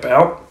bonnet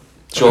about,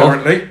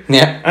 apparently.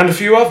 Yeah. And a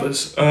few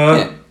others.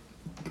 I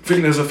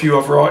think there's a few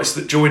other artists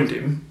that joined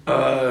him,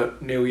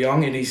 Neil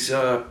Young, in his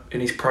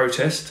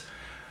protest.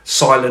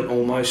 Silent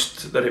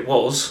almost that it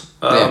was.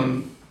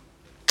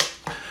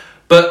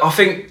 But I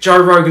think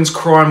Joe Rogan's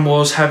crime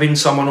was having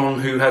someone on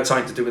who had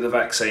something to do with the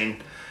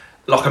vaccine,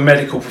 like a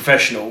medical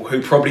professional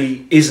who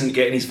probably isn't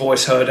getting his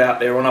voice heard out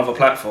there on other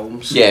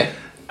platforms. Yeah.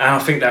 And I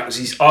think that was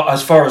his,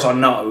 as far as I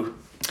know,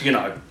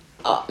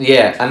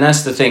 yeah, and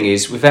that's the thing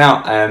is,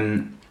 without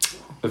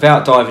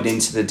diving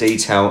into the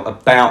detail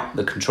about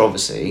the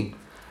controversy,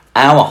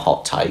 our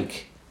hot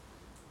take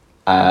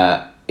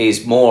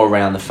is more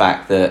around the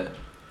fact that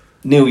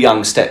Neil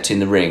Young stepped in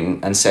the ring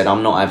and said,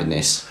 "I'm not having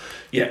this."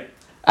 Yeah.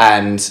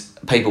 And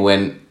people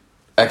went,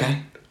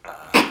 "Okay.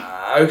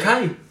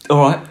 Okay. All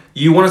right.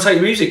 You want to take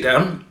your music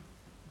down?"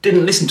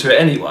 Didn't listen to it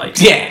anyway.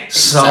 Yeah,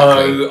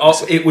 exactly.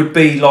 So it would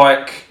be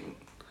like,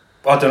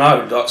 I don't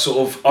know, like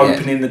sort of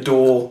opening the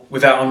door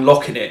without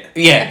unlocking it.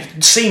 Yeah.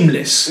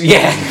 Seamless.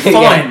 Yeah.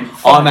 Fine.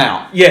 I'm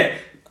out. Yeah.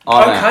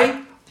 I'm out.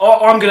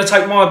 I'm going to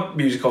take my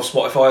music off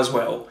Spotify as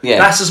well. Yeah.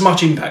 That's as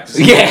much impact as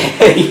yeah,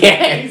 exactly.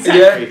 Yeah,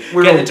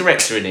 get the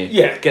director in here.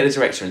 Yeah. Get the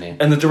director in here.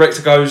 And the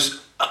director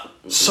goes,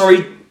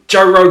 sorry,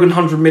 Joe Rogan,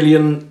 £100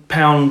 million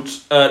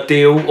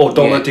deal or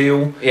dollar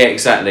deal. Yeah,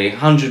 exactly.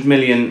 100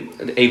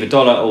 million, either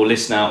dollar or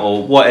listener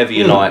or whatever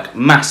you like.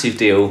 Massive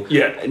deal.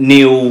 Yeah.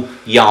 Neil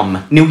Young.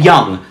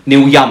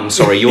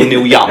 Sorry, you're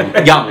Neil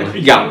Young. Young. Right.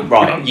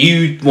 Young.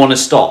 You want to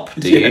stop,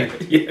 do you?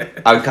 Yeah.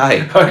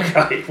 Okay.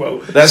 Okay. Well,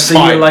 that's see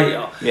fine. you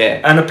later.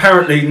 Yeah. And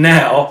apparently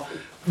now,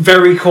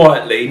 very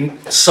quietly,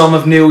 some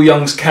of Neil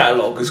Young's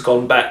catalogue has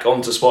gone back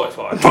onto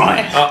Spotify.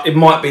 Right. It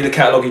might be the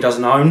catalogue he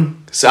doesn't own.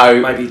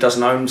 So maybe he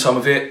doesn't own some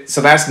of it.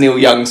 So that's Neil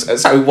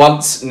Young's. So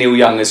once Neil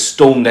Young has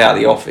stormed out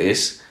of the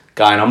office,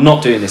 going, "I'm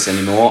not doing this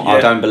anymore. I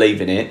don't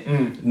believe in it."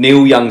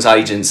 Neil Young's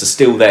agents are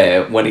still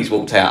there when he's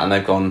walked out, and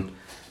they've gone,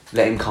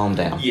 "Let him calm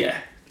down." Yeah.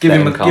 Give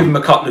him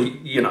a couple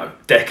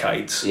of,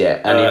 decades.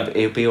 Yeah, and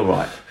he'll be all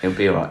right. He'll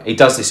be all right. He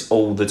does this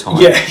all the time.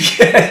 Yeah.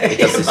 He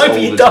does this all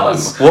the time.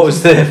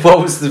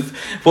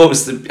 What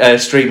was the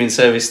streaming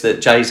service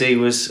that Jay-Z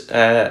was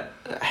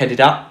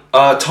headed up?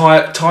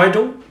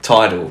 Tidal.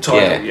 Tidal.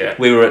 Yeah.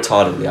 We were at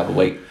Tidal the other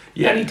week.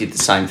 Yeah. And he did the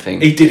same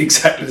thing. He did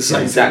exactly the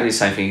same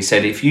thing. He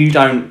said, if you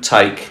don't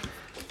take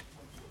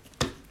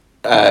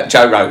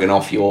Joe Rogan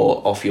off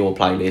your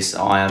playlist,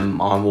 I'm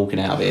walking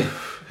out of here.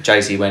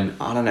 Jay-Z went,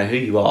 I don't know who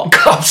you are.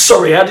 I'm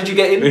sorry, how did you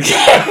get in?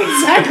 Yeah,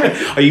 exactly.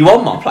 Are you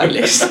on my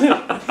playlist?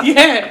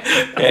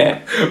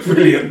 Yeah.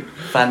 Brilliant.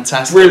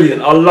 Fantastic.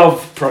 Brilliant. I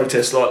love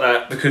protests like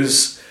that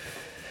because,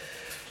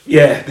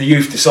 the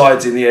youth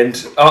decides in the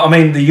end. I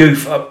mean, the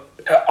youth,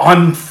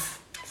 I'm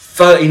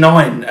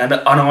 39 and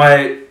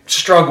I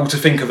struggle to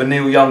think of a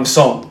Neil Young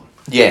song.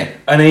 Yeah.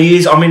 And he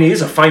is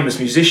a famous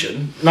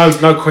musician,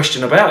 no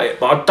question about it,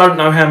 but I don't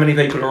know how many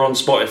people are on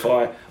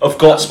Spotify,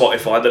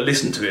 that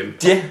listen to him.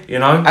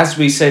 Yeah. As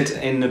we said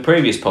in the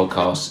previous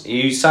podcast,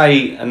 you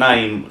say a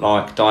name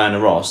like Diana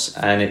Ross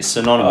and it's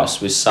synonymous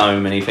with so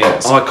many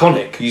things.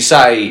 Iconic. You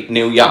say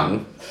Neil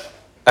Young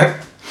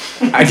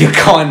and you're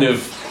kind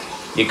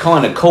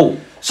of cool.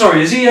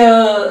 Sorry, is he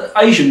a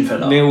Asian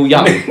fella? Neil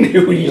Young.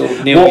 Neil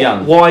Young.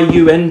 Young?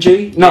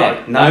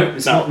 No,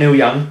 it's not Neil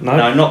Young.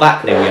 No, not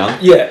that Neil Young.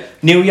 Yeah.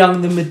 Neil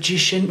Young, the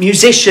musician. Oh,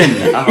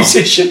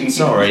 musician.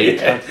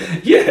 Sorry. I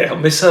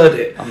misheard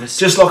it.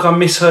 Just like I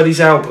misheard his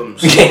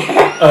albums.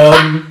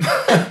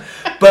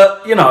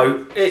 But,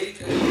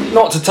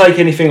 not to take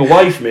anything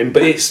away from him,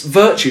 but it's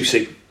virtue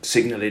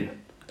signalling.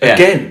 Yeah.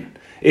 Again,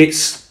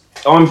 it's,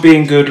 I'm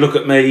being good, look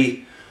at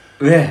me.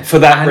 Yeah. For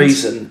that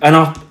reason. And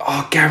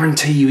I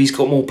guarantee you he's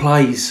got more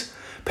plays.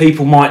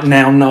 People might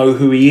now know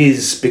who he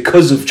is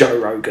because of Joe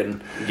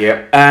Rogan.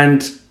 Yeah.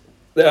 And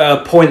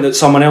a point that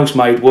someone else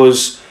made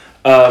was,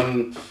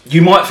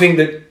 you might think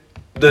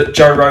that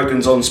Joe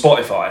Rogan's on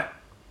Spotify.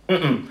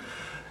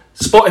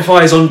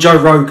 Spotify is on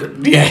Joe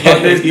Rogan. Yeah.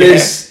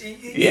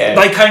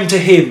 They came to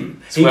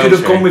him. He could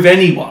have gone with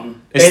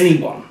anyone.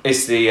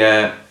 It's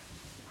the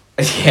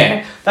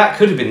that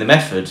could have been the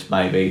method.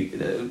 Maybe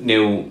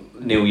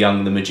Neil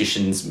Young, the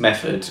magician's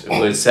method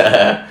was.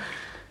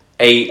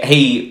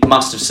 He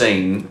must have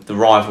seen the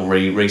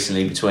rivalry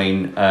recently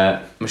between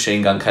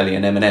Machine Gun Kelly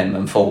and Eminem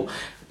and thought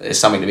there's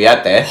something to be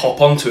had there.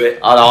 Hop onto it.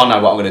 I know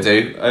what I'm going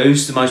to do.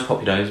 Who's the most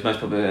popular?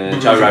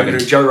 Joe Rogan.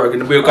 Joe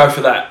Rogan. We'll go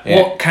for that.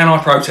 Yeah. What can I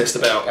protest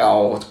about?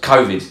 Oh,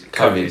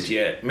 COVID.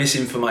 Yeah,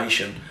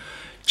 misinformation.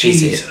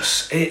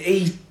 Jesus.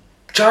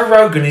 Joe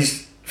Rogan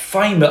is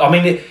famous. I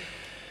mean,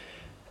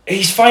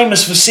 he's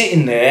famous for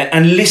sitting there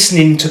and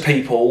listening to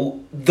people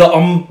that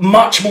are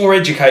much more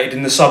educated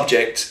in the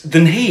subject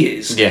than he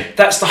is. Yeah.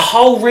 That's the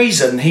whole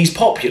reason he's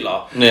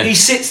popular. Yeah. He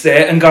sits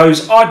there and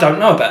goes, I don't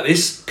know about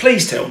this,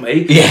 please tell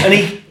me. Yeah. And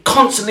he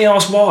constantly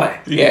asks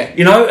why. Yeah.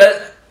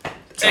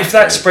 If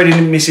that's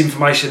spreading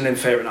misinformation, then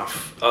fair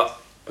enough. I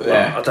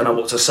don't know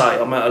what to say.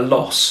 I'm at a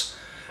loss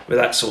with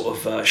that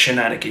sort of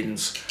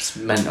shenanigans. It's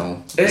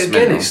mental. It's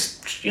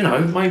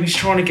maybe he's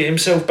trying to get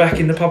himself back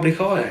in the public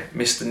eye,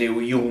 Mr. Neil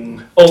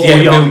Yeung.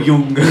 Neil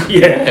Young.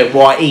 Yeah.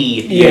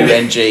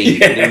 Y-E-U-N-G.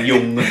 Neil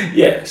Young.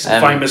 Yes,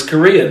 famous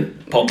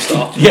Korean pop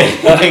star.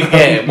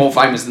 Yeah, more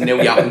famous than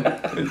Neil Young,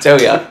 I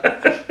tell ya.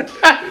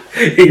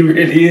 He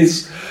really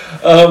is.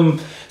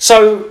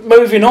 So,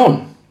 moving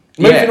on.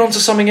 Moving on to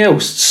something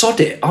else. Sod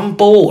it. I'm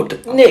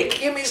bored. Nick,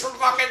 give me some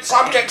fucking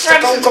subjects to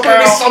talk about. Give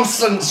me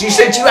substance. You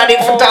said you had it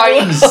for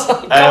days.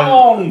 Come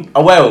on.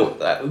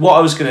 What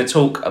I was going to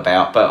talk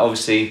about, but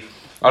obviously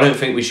I don't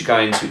think we should go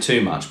into it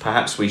too much.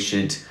 Perhaps we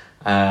should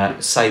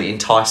say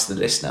entice the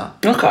listener.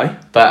 Okay.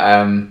 But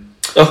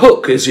a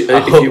hook, if you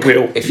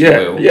will. If you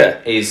will. Yeah.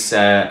 Is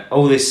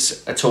all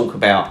this talk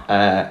about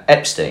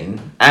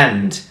Epstein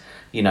and,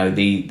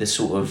 the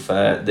sort of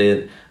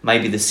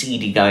maybe the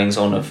seedy goings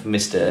on of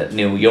Mr.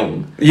 Neil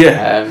Young.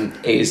 Yeah.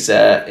 Is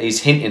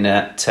hinting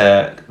at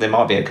there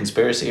might be a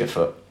conspiracy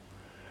afoot.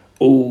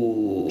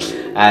 Ooh.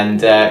 And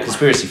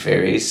conspiracy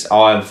theories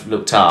I've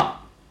looked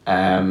up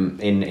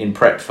in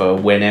prep for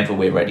whenever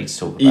we're ready to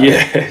talk about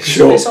it. Yeah,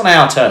 sure. It's on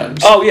our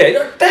terms. Oh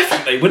yeah,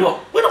 definitely. We're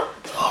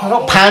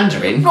not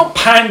pandering. Not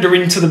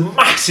pandering to the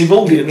massive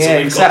audience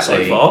that we've got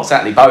so far.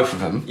 Exactly, both of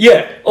them.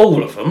 Yeah,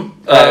 all of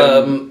them.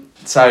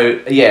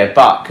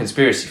 But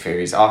conspiracy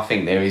theories. I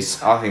think there is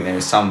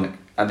some.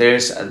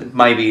 There's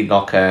maybe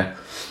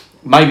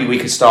maybe we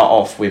could start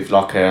off with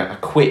a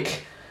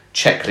quick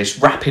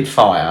checklist, rapid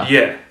fire.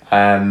 Yeah.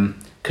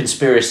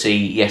 Conspiracy,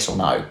 yes or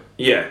no?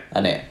 Yeah.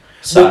 And it.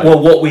 So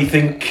what we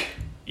think.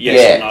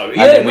 Yes or no? And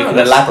then we can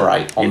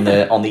elaborate on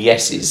the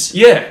yeses.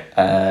 Yeah.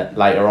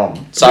 Later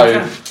on.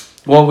 So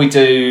what we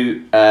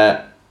do.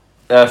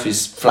 Earth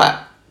is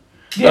flat.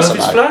 Yes Earth or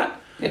no? Is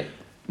flat. Yeah.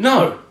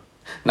 No.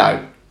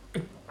 No.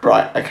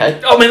 Right,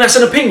 okay. I mean, that's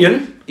an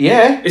opinion.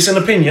 Yeah. It's an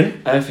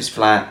opinion. Earth is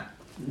flat.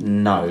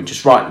 No.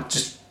 Just writing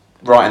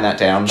that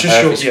down.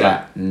 Earth is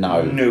flat.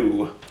 No.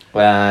 No.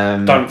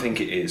 Don't think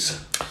it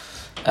is.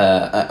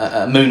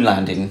 Moon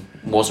landing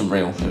wasn't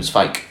real. It was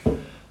fake.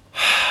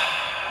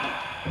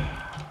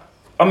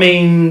 I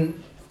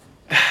mean,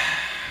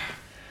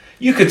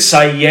 You could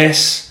say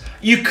yes.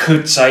 You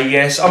could say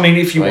yes. I mean,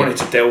 if you wanted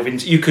to delve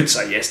into, you could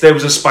say yes. There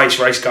was a space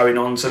race going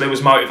on, so there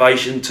was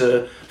motivation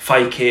to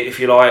fake it, if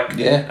you like.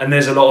 Yeah. And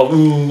there's a lot of,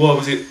 what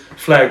was it?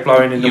 Flag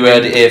blowing in the You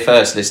wind. heard it here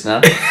first,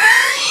 listener.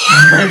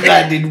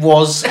 Landing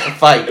was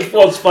fake. It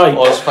was fake.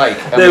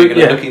 And we're going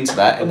to look into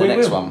that in the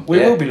next one. We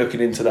will be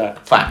looking into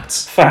that.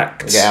 Facts.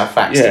 Facts. We get our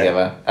facts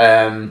together.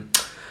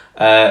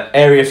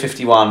 Area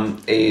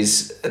 51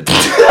 is...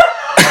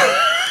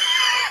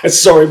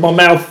 Sorry, my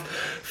mouth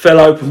fell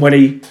open when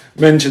he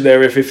mentioned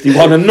Area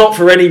 51, and not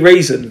for any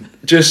reason.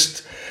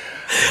 Just...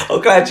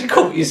 I'm glad you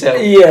caught yourself.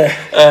 Yeah.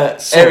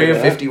 Area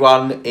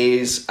 51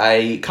 is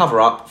a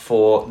cover-up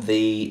for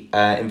the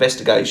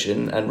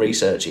investigation and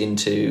research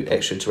into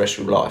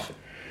extraterrestrial life.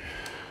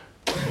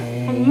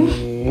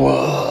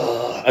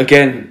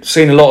 Again,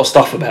 seen a lot of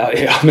stuff about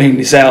it. I mean,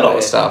 it's out there. A lot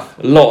of stuff.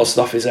 A lot of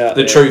stuff is out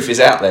there. The truth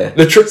is out there.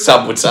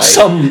 Some would say.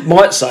 Some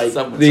might say.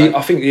 Some would say.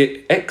 I think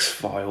the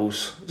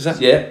X-Files. Is that?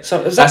 Yeah.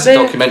 So, is that's that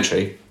a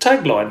documentary.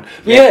 Tagline.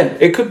 Yeah,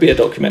 it could be a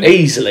documentary.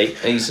 Easily.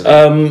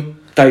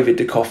 David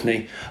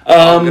Duchovny.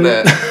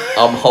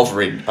 I'm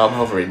hovering.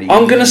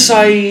 I'm gonna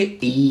say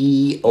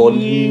E.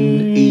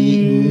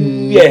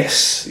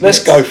 Yes.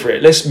 Let's go for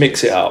it. Let's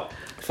mix it up.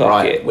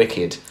 Fuck it.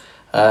 Wicked.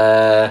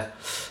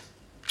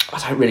 I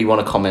don't really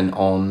want to comment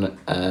on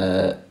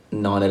 9/11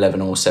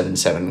 or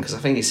 7/7 because I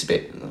think it's a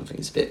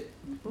bit.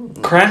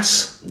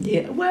 Crass.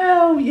 Yeah.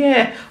 Well,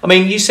 yeah. I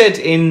mean, you said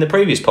in the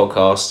previous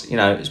podcast,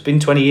 it's been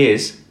 20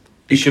 years.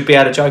 You should be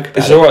able to joke about it.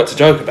 It's all right to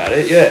joke about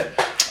it. Yeah.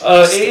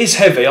 It is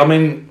heavy. I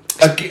mean.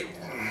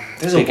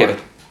 There's a word.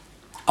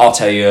 I'll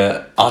tell you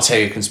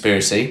a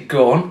conspiracy.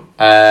 Go on.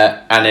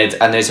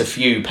 And there's a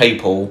few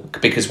people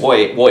because what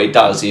it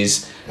does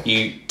is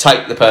you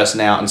take the person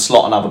out and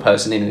slot another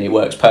person in and it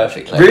works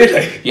perfectly.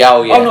 Really? Yeah.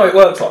 Oh yeah. Oh no, it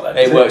works like that.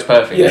 It works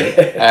perfectly.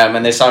 Yeah.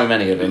 And there's so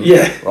many of them.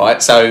 Yeah.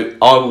 Right. So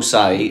I will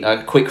say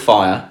quick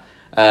fire.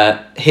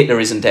 Hitler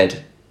isn't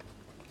dead.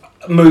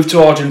 Moved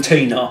to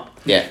Argentina.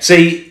 Yeah.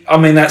 See, I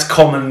mean that's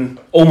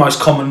almost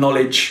common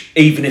knowledge,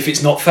 even if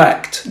it's not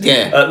fact.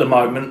 Yeah. At the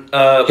moment,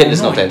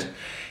 Hitler's not dead.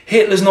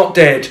 Hitler's not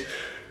dead.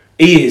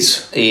 He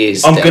is. He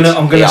is. I'm dead.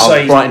 gonna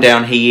say. I'm writing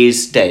down. He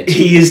is dead.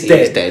 He is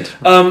dead.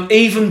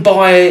 Even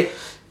by,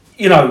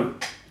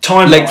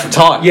 time. Length of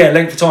time. Yeah,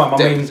 length of time. I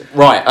mean.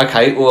 Right.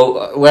 Okay.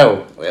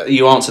 Well.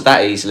 You answered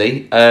that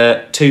easily.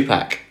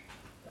 Tupac.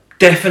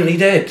 Definitely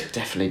dead.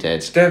 Definitely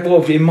dead.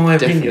 Well, in my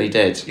opinion. Definitely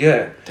dead.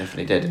 Yeah.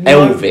 Definitely dead.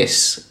 No.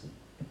 Elvis.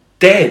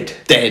 Dead.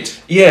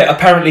 Yeah,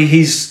 apparently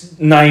his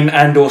name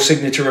and or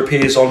signature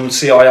appears on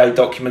CIA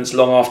documents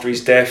long after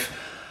his death.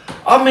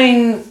 I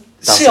mean,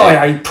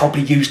 CIA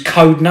probably used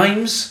code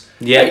names.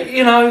 Yeah.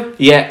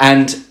 Yeah,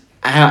 and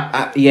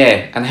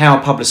how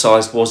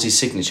publicised was his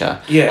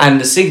signature? Yeah.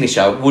 And the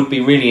signature would be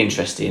really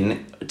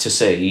interesting to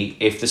see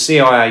if the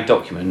CIA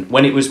document,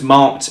 when it was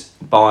marked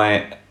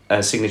by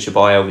a signature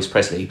by Elvis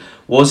Presley,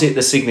 was it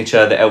the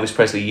signature that Elvis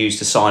Presley used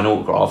to sign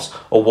autographs,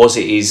 or was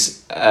it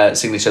his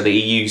signature that he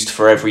used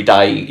for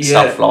everyday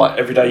stuff like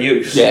everyday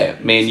use? Yeah,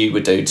 me and you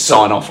would do to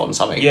sign off on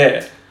something.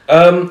 Yeah.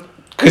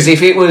 Because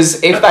if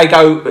they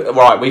go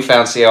right, we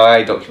found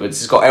CIA documents.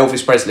 It's got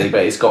Elvis Presley,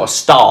 but it's got a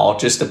star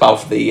just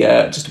above the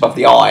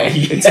eye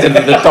instead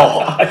of the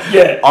dot.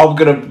 Yeah. I'm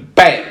gonna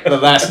bet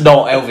that's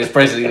not Elvis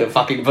Presley that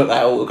fucking put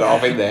that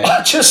autograph in there.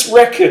 I just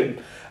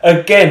reckon.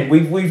 Again,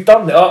 we've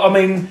done that. I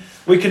mean.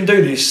 We can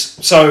do this.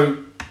 So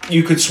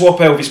you could swap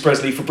Elvis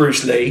Presley for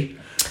Bruce Lee,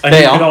 and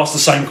you could ask the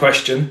same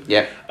question.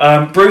 Yeah.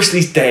 Bruce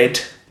Lee's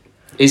dead.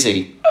 Is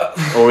he?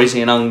 Or is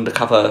he an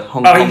undercover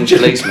Hong Kong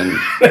policeman?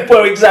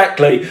 Well,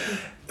 exactly.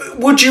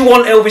 Would you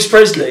want Elvis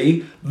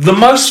Presley, the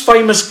most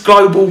famous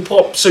global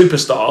pop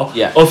superstar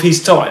of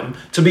his time,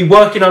 to be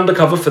working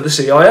undercover for the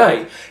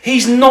CIA?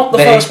 He's not the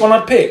first one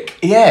I'd pick.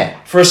 Yeah.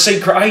 For a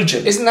secret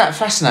agent. Isn't that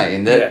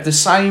fascinating? That the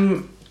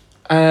same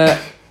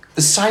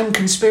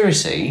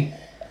conspiracy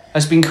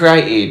has been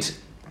created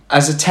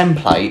as a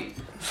template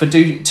for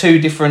two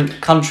different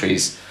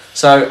countries.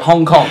 So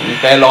Hong Kong,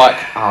 they're like,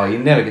 oh, you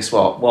never guess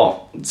what?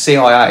 What?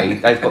 CIA,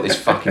 they've got this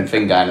fucking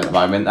thing going at the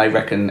moment. They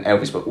reckon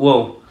Elvis, but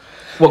well,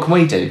 what can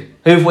we do?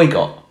 Who have we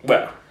got?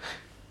 Well,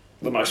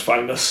 the most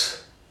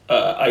famous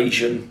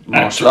Asian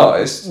martial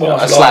artist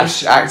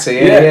slash actor.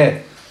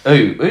 Yeah.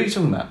 Who are you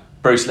talking about?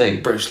 Bruce Lee.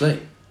 Bruce Lee.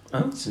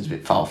 Oh, seems a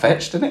bit far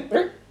fetched, doesn't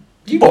it?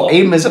 You want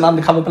him as an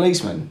undercover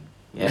policeman?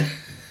 Yeah.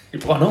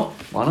 Why not?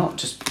 Why not?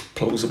 Just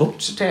plausible.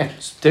 Just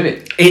do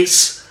it.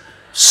 It's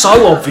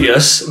so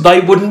obvious they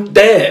wouldn't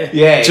dare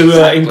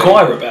to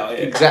inquire about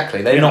it.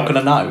 Exactly. They're not going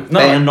to know. No.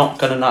 They are not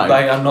going to know.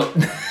 They are not.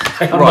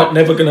 Not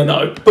never going to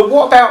know. But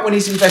what about when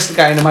he's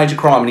investigating a major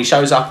crime and he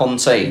shows up on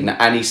scene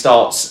and he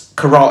starts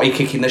karate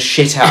kicking the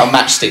shit out of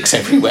matchsticks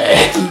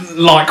everywhere,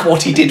 like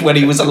what he did when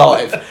he was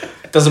alive?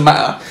 Doesn't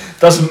matter.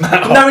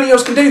 Nobody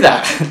else can do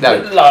that.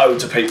 No.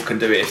 Loads of people can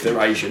do it if they're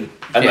Asian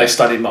and they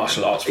studied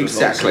martial arts for as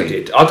long as they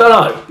did. I don't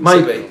know.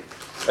 Maybe.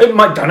 It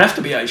don't have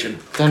to be Asian.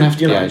 Don't have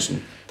to be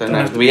Asian. Don't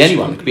have to be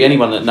anyone. It could be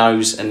anyone that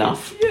knows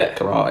enough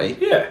karate.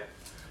 Yeah.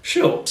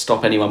 Sure.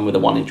 Stop anyone with a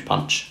 1-inch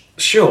punch.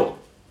 Sure.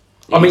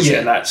 I mean,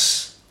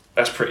 that's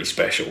That's pretty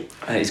special.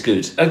 And it's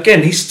good.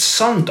 Again, his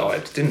son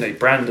died, didn't he?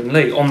 Brandon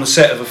Lee, on the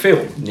set of a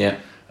film. Yeah.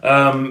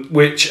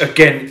 Which,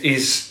 again,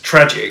 is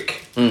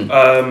tragic.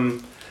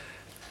 A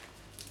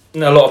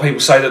lot of people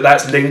say that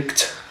that's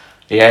linked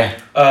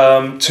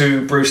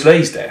to Bruce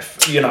Lee's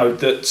death. You know,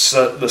 that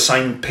the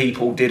same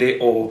people did it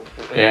or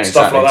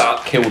stuff like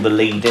that. Kill the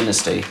Lee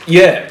dynasty.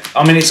 Yeah.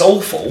 I mean, it's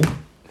awful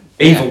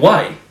either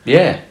way.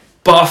 Yeah.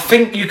 But I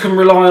think you can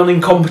rely on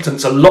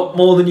incompetence a lot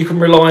more than you can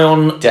rely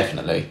on...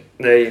 Definitely.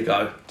 There you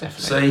go.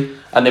 Definitely. See?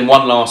 And then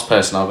one last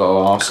person I've got to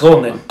ask. Go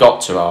on then. Got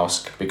to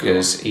ask,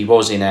 because he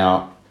was in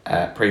our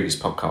previous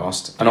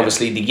podcast. And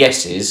obviously the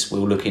yeses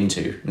we'll look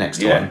into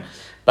next time.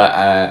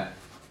 But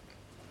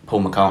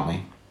Paul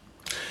McCartney.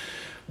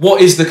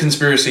 What is the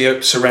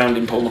conspiracy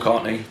surrounding Paul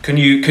McCartney? Can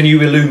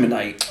you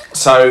illuminate?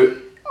 So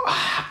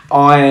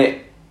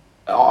I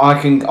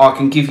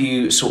can give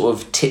you sort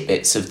of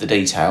tidbits of the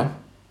detail.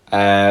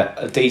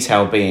 A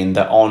detail being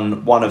that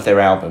on one of their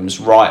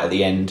albums, right at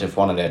the end of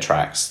one of their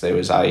tracks, there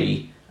was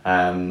a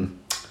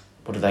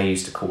what do they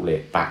used to call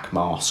it?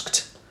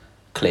 Backmasked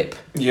clip.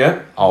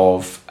 Yeah.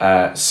 Of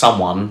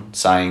someone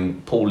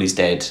saying Paul is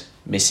dead,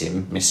 miss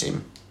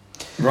him.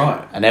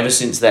 Right. And ever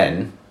since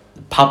then,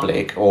 the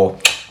public, or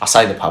I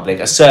say the public,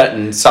 a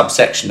certain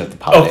subsection of the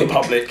public,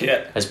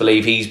 has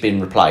believed he's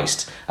been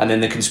replaced. And then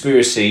the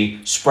conspiracy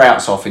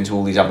sprouts off into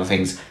all these other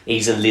things.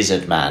 He's a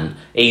lizard man.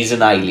 He's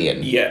an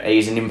alien. Yeah.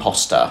 He's an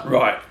imposter.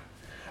 Right.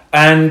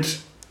 And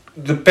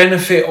the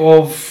benefit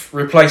of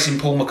replacing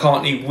Paul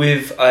McCartney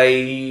with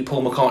a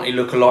Paul McCartney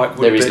lookalike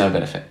would There is no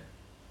benefit.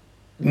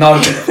 No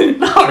benefit?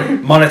 No.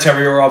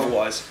 Monetary or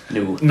otherwise?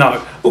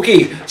 No.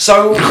 Okay,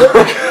 so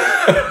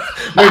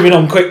moving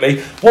on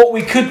quickly, what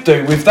we could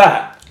do with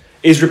that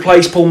is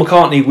replace Paul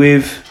McCartney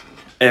with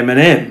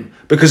Eminem,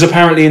 because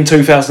apparently in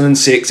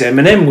 2006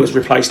 Eminem was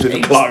replaced with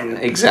a clone.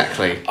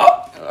 Exactly.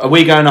 Are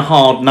we going a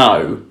hard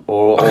no?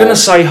 I'm going to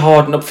say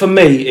hard no. For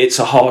me, it's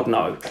a hard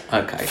no.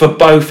 Okay. For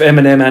both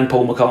Eminem and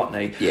Paul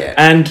McCartney. Yeah.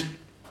 And,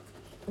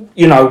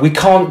 you know, we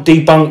can't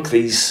debunk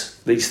these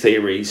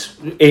theories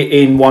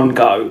in one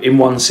go, in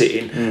one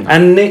sitting.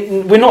 And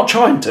we're not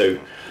trying to.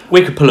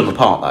 We could pull them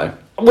apart, though.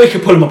 We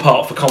could pull them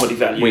apart for comedy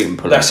value. We can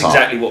pull That's them apart.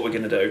 exactly what we're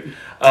going to do.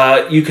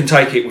 You can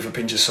take it with a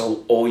pinch of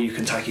salt, or you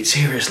can take it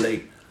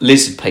seriously.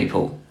 Lizard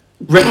people.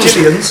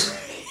 Reptilians.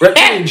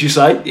 Reptilians, you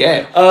say?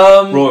 Yeah.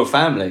 Royal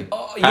family.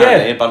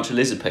 Apparently, a bunch of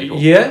lizard people.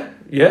 Yeah.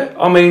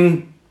 I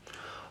mean,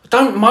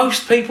 don't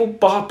most people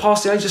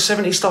past the age of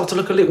 70 start to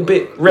look a little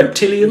bit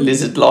reptilian?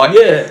 Lizard-like.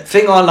 Yeah.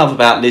 Thing I love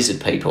about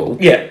lizard people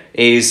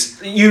is...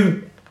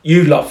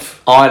 You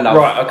love. I love.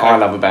 Right, okay. I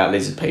love about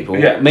lizard people.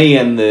 Yeah. Me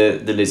and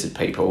the lizard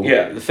people.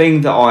 Yeah. The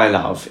thing that I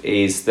love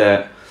is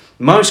that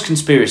most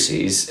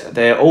conspiracies,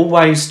 they're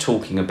always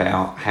talking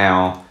about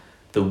how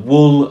the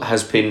wool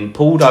has been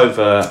pulled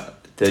over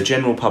the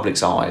general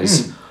public's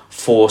eyes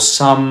for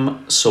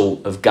some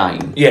sort of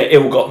gain. Yeah,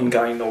 ill-gotten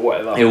gain or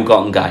whatever.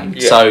 Ill-gotten gain.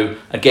 Yeah. So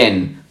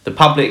again, the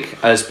public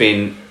has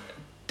been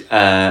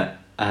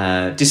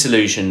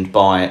disillusioned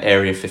by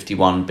Area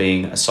 51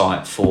 being a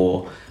site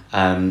for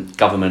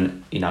government,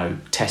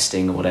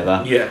 testing or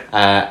whatever.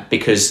 Yeah.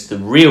 Because the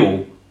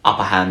real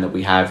upper hand that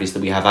we have is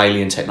that we have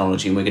alien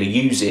technology and we're going to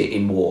use it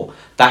in war.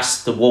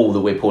 That's the wall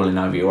that we're pulling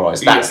over your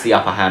eyes. That's the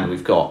upper hand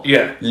we've got.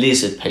 Yeah.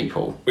 Lizard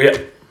people. Yeah.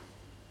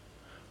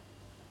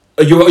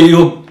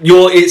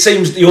 It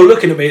seems you're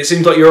looking at me. It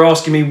seems like you're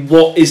asking me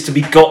what is to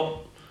be got.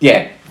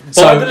 Yeah.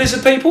 By the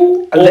lizard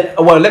people.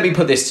 Well, let me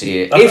put this to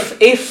you. Okay.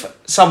 If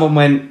someone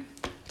went,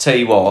 tell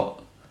you what,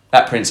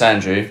 that Prince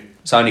Andrew,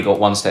 it's only got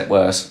one step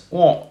worse.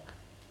 What?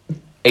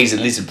 He's a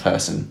lizard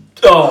person.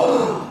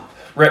 Oh,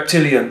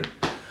 reptilian.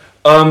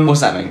 What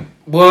does that mean?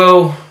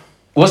 Well,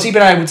 what's he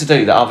been able to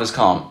do that others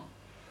can't?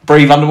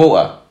 Breathe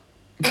underwater.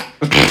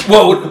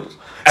 Well,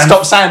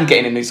 stop sand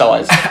getting in his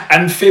eyes.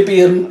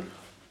 Amphibian,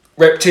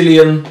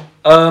 reptilian.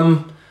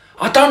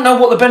 I don't know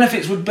what the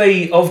benefits would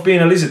be of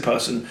being a lizard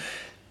person.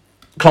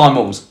 Climb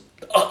walls.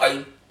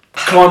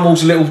 Climb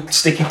walls, little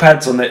sticky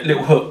pads on it,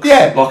 little hooks.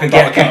 Yeah, like a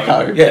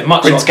gecko. Yeah,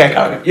 much Prince like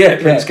Gecko.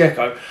 Yeah, Prince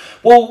Gecko.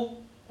 Well,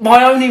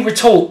 my only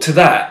retort to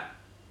that,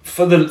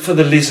 for the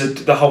lizard,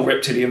 the whole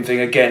reptilian thing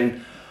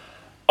again,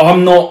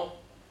 I'm not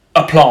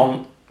a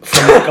plant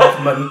from the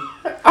government.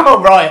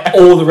 Oh, right.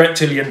 Or the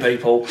reptilian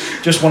people.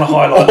 Just want to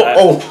highlight that.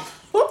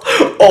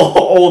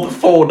 Or the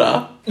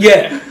fauna.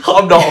 Yeah.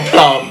 I'm not a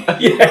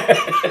plant. Yeah.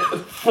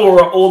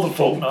 Flora or the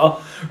fauna.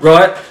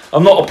 Right?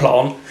 I'm not a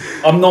plant.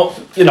 I'm not,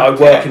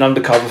 working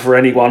undercover for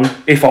anyone.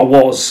 If I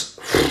was,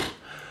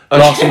 the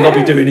last thing I'll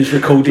be doing is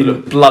recording. A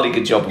bloody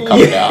good job of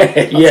coming out. I'll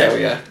tell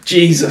you.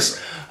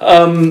 Jesus.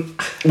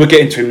 We'll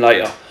get into him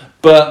later.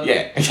 But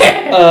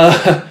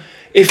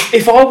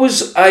if I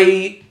was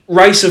a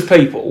race of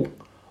people,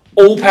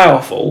 all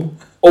powerful,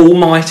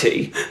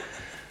 almighty,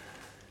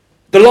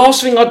 the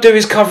last thing I'd do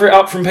is cover it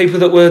up from people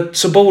that were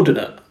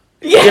subordinate.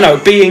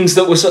 Yeah. Beings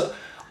that were...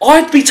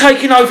 I'd be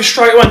taking over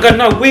straight away and going,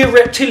 no, we're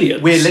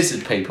reptilians. We're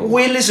lizard people.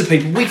 We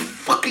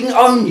fucking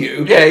own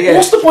you. Yeah.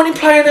 What's the point in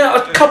playing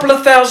out a couple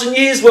of thousand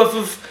years worth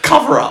of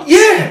cover-ups.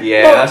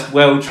 Yeah. That's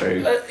well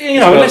true.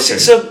 Unless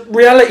it's a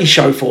reality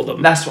show for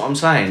them. That's what I'm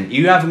saying.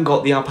 You haven't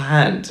got the upper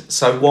hand,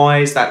 so why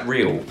is that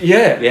real?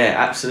 Yeah. Yeah,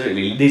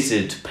 absolutely.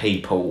 Lizard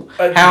people.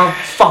 How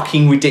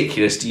fucking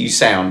ridiculous do you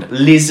sound?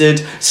 Lizard.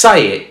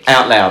 Say it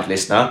out loud,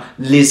 listener.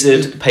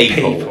 Lizard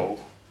people.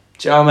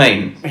 Do you know what I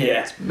mean?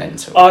 Yeah. It's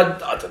mental.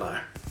 I don't know.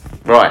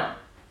 Right.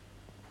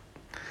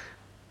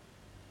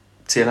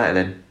 See you later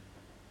then.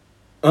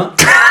 Huh?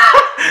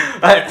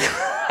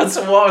 That's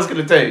what I was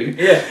going to do.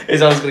 Yeah.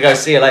 Is I was going to go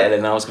see you later then,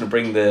 and I was going to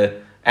bring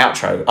the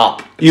outro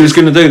up. You was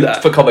going to do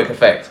that? For comic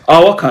effect.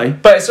 Oh, okay.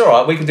 But it's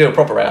alright, we can do a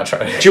proper outro.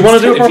 Do you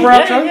want to do a proper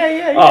outro?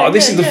 Yeah.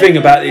 This is the thing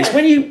about this.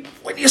 When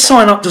you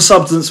sign up to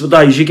Substance for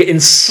Days, you're getting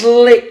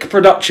slick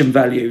production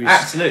values.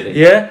 Absolutely.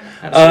 Yeah?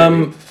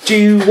 Absolutely. Do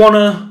you want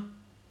to...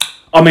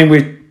 I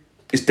mean,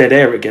 it's dead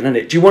air again, isn't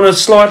it? Do you want to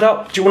slide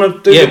up? Do you want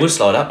to do... Yeah, we'll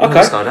slide up. Okay.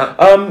 We'll slide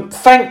up.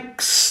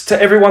 Thanks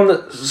to everyone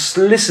that's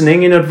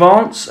listening in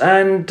advance,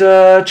 and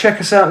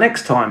check us out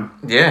next time.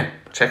 Yeah,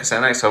 check us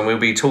out next time. We'll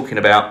be talking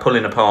about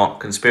pulling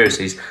apart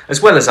conspiracies,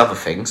 as well as other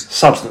things.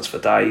 Substance for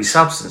Days.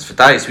 Substance for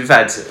Days. We've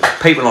had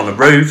people on the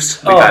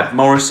roofs, we've had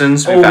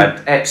Morrisons, we've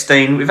had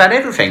Epstein, we've had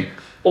everything.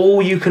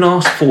 All you can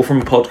ask for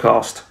from a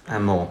podcast.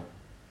 And more.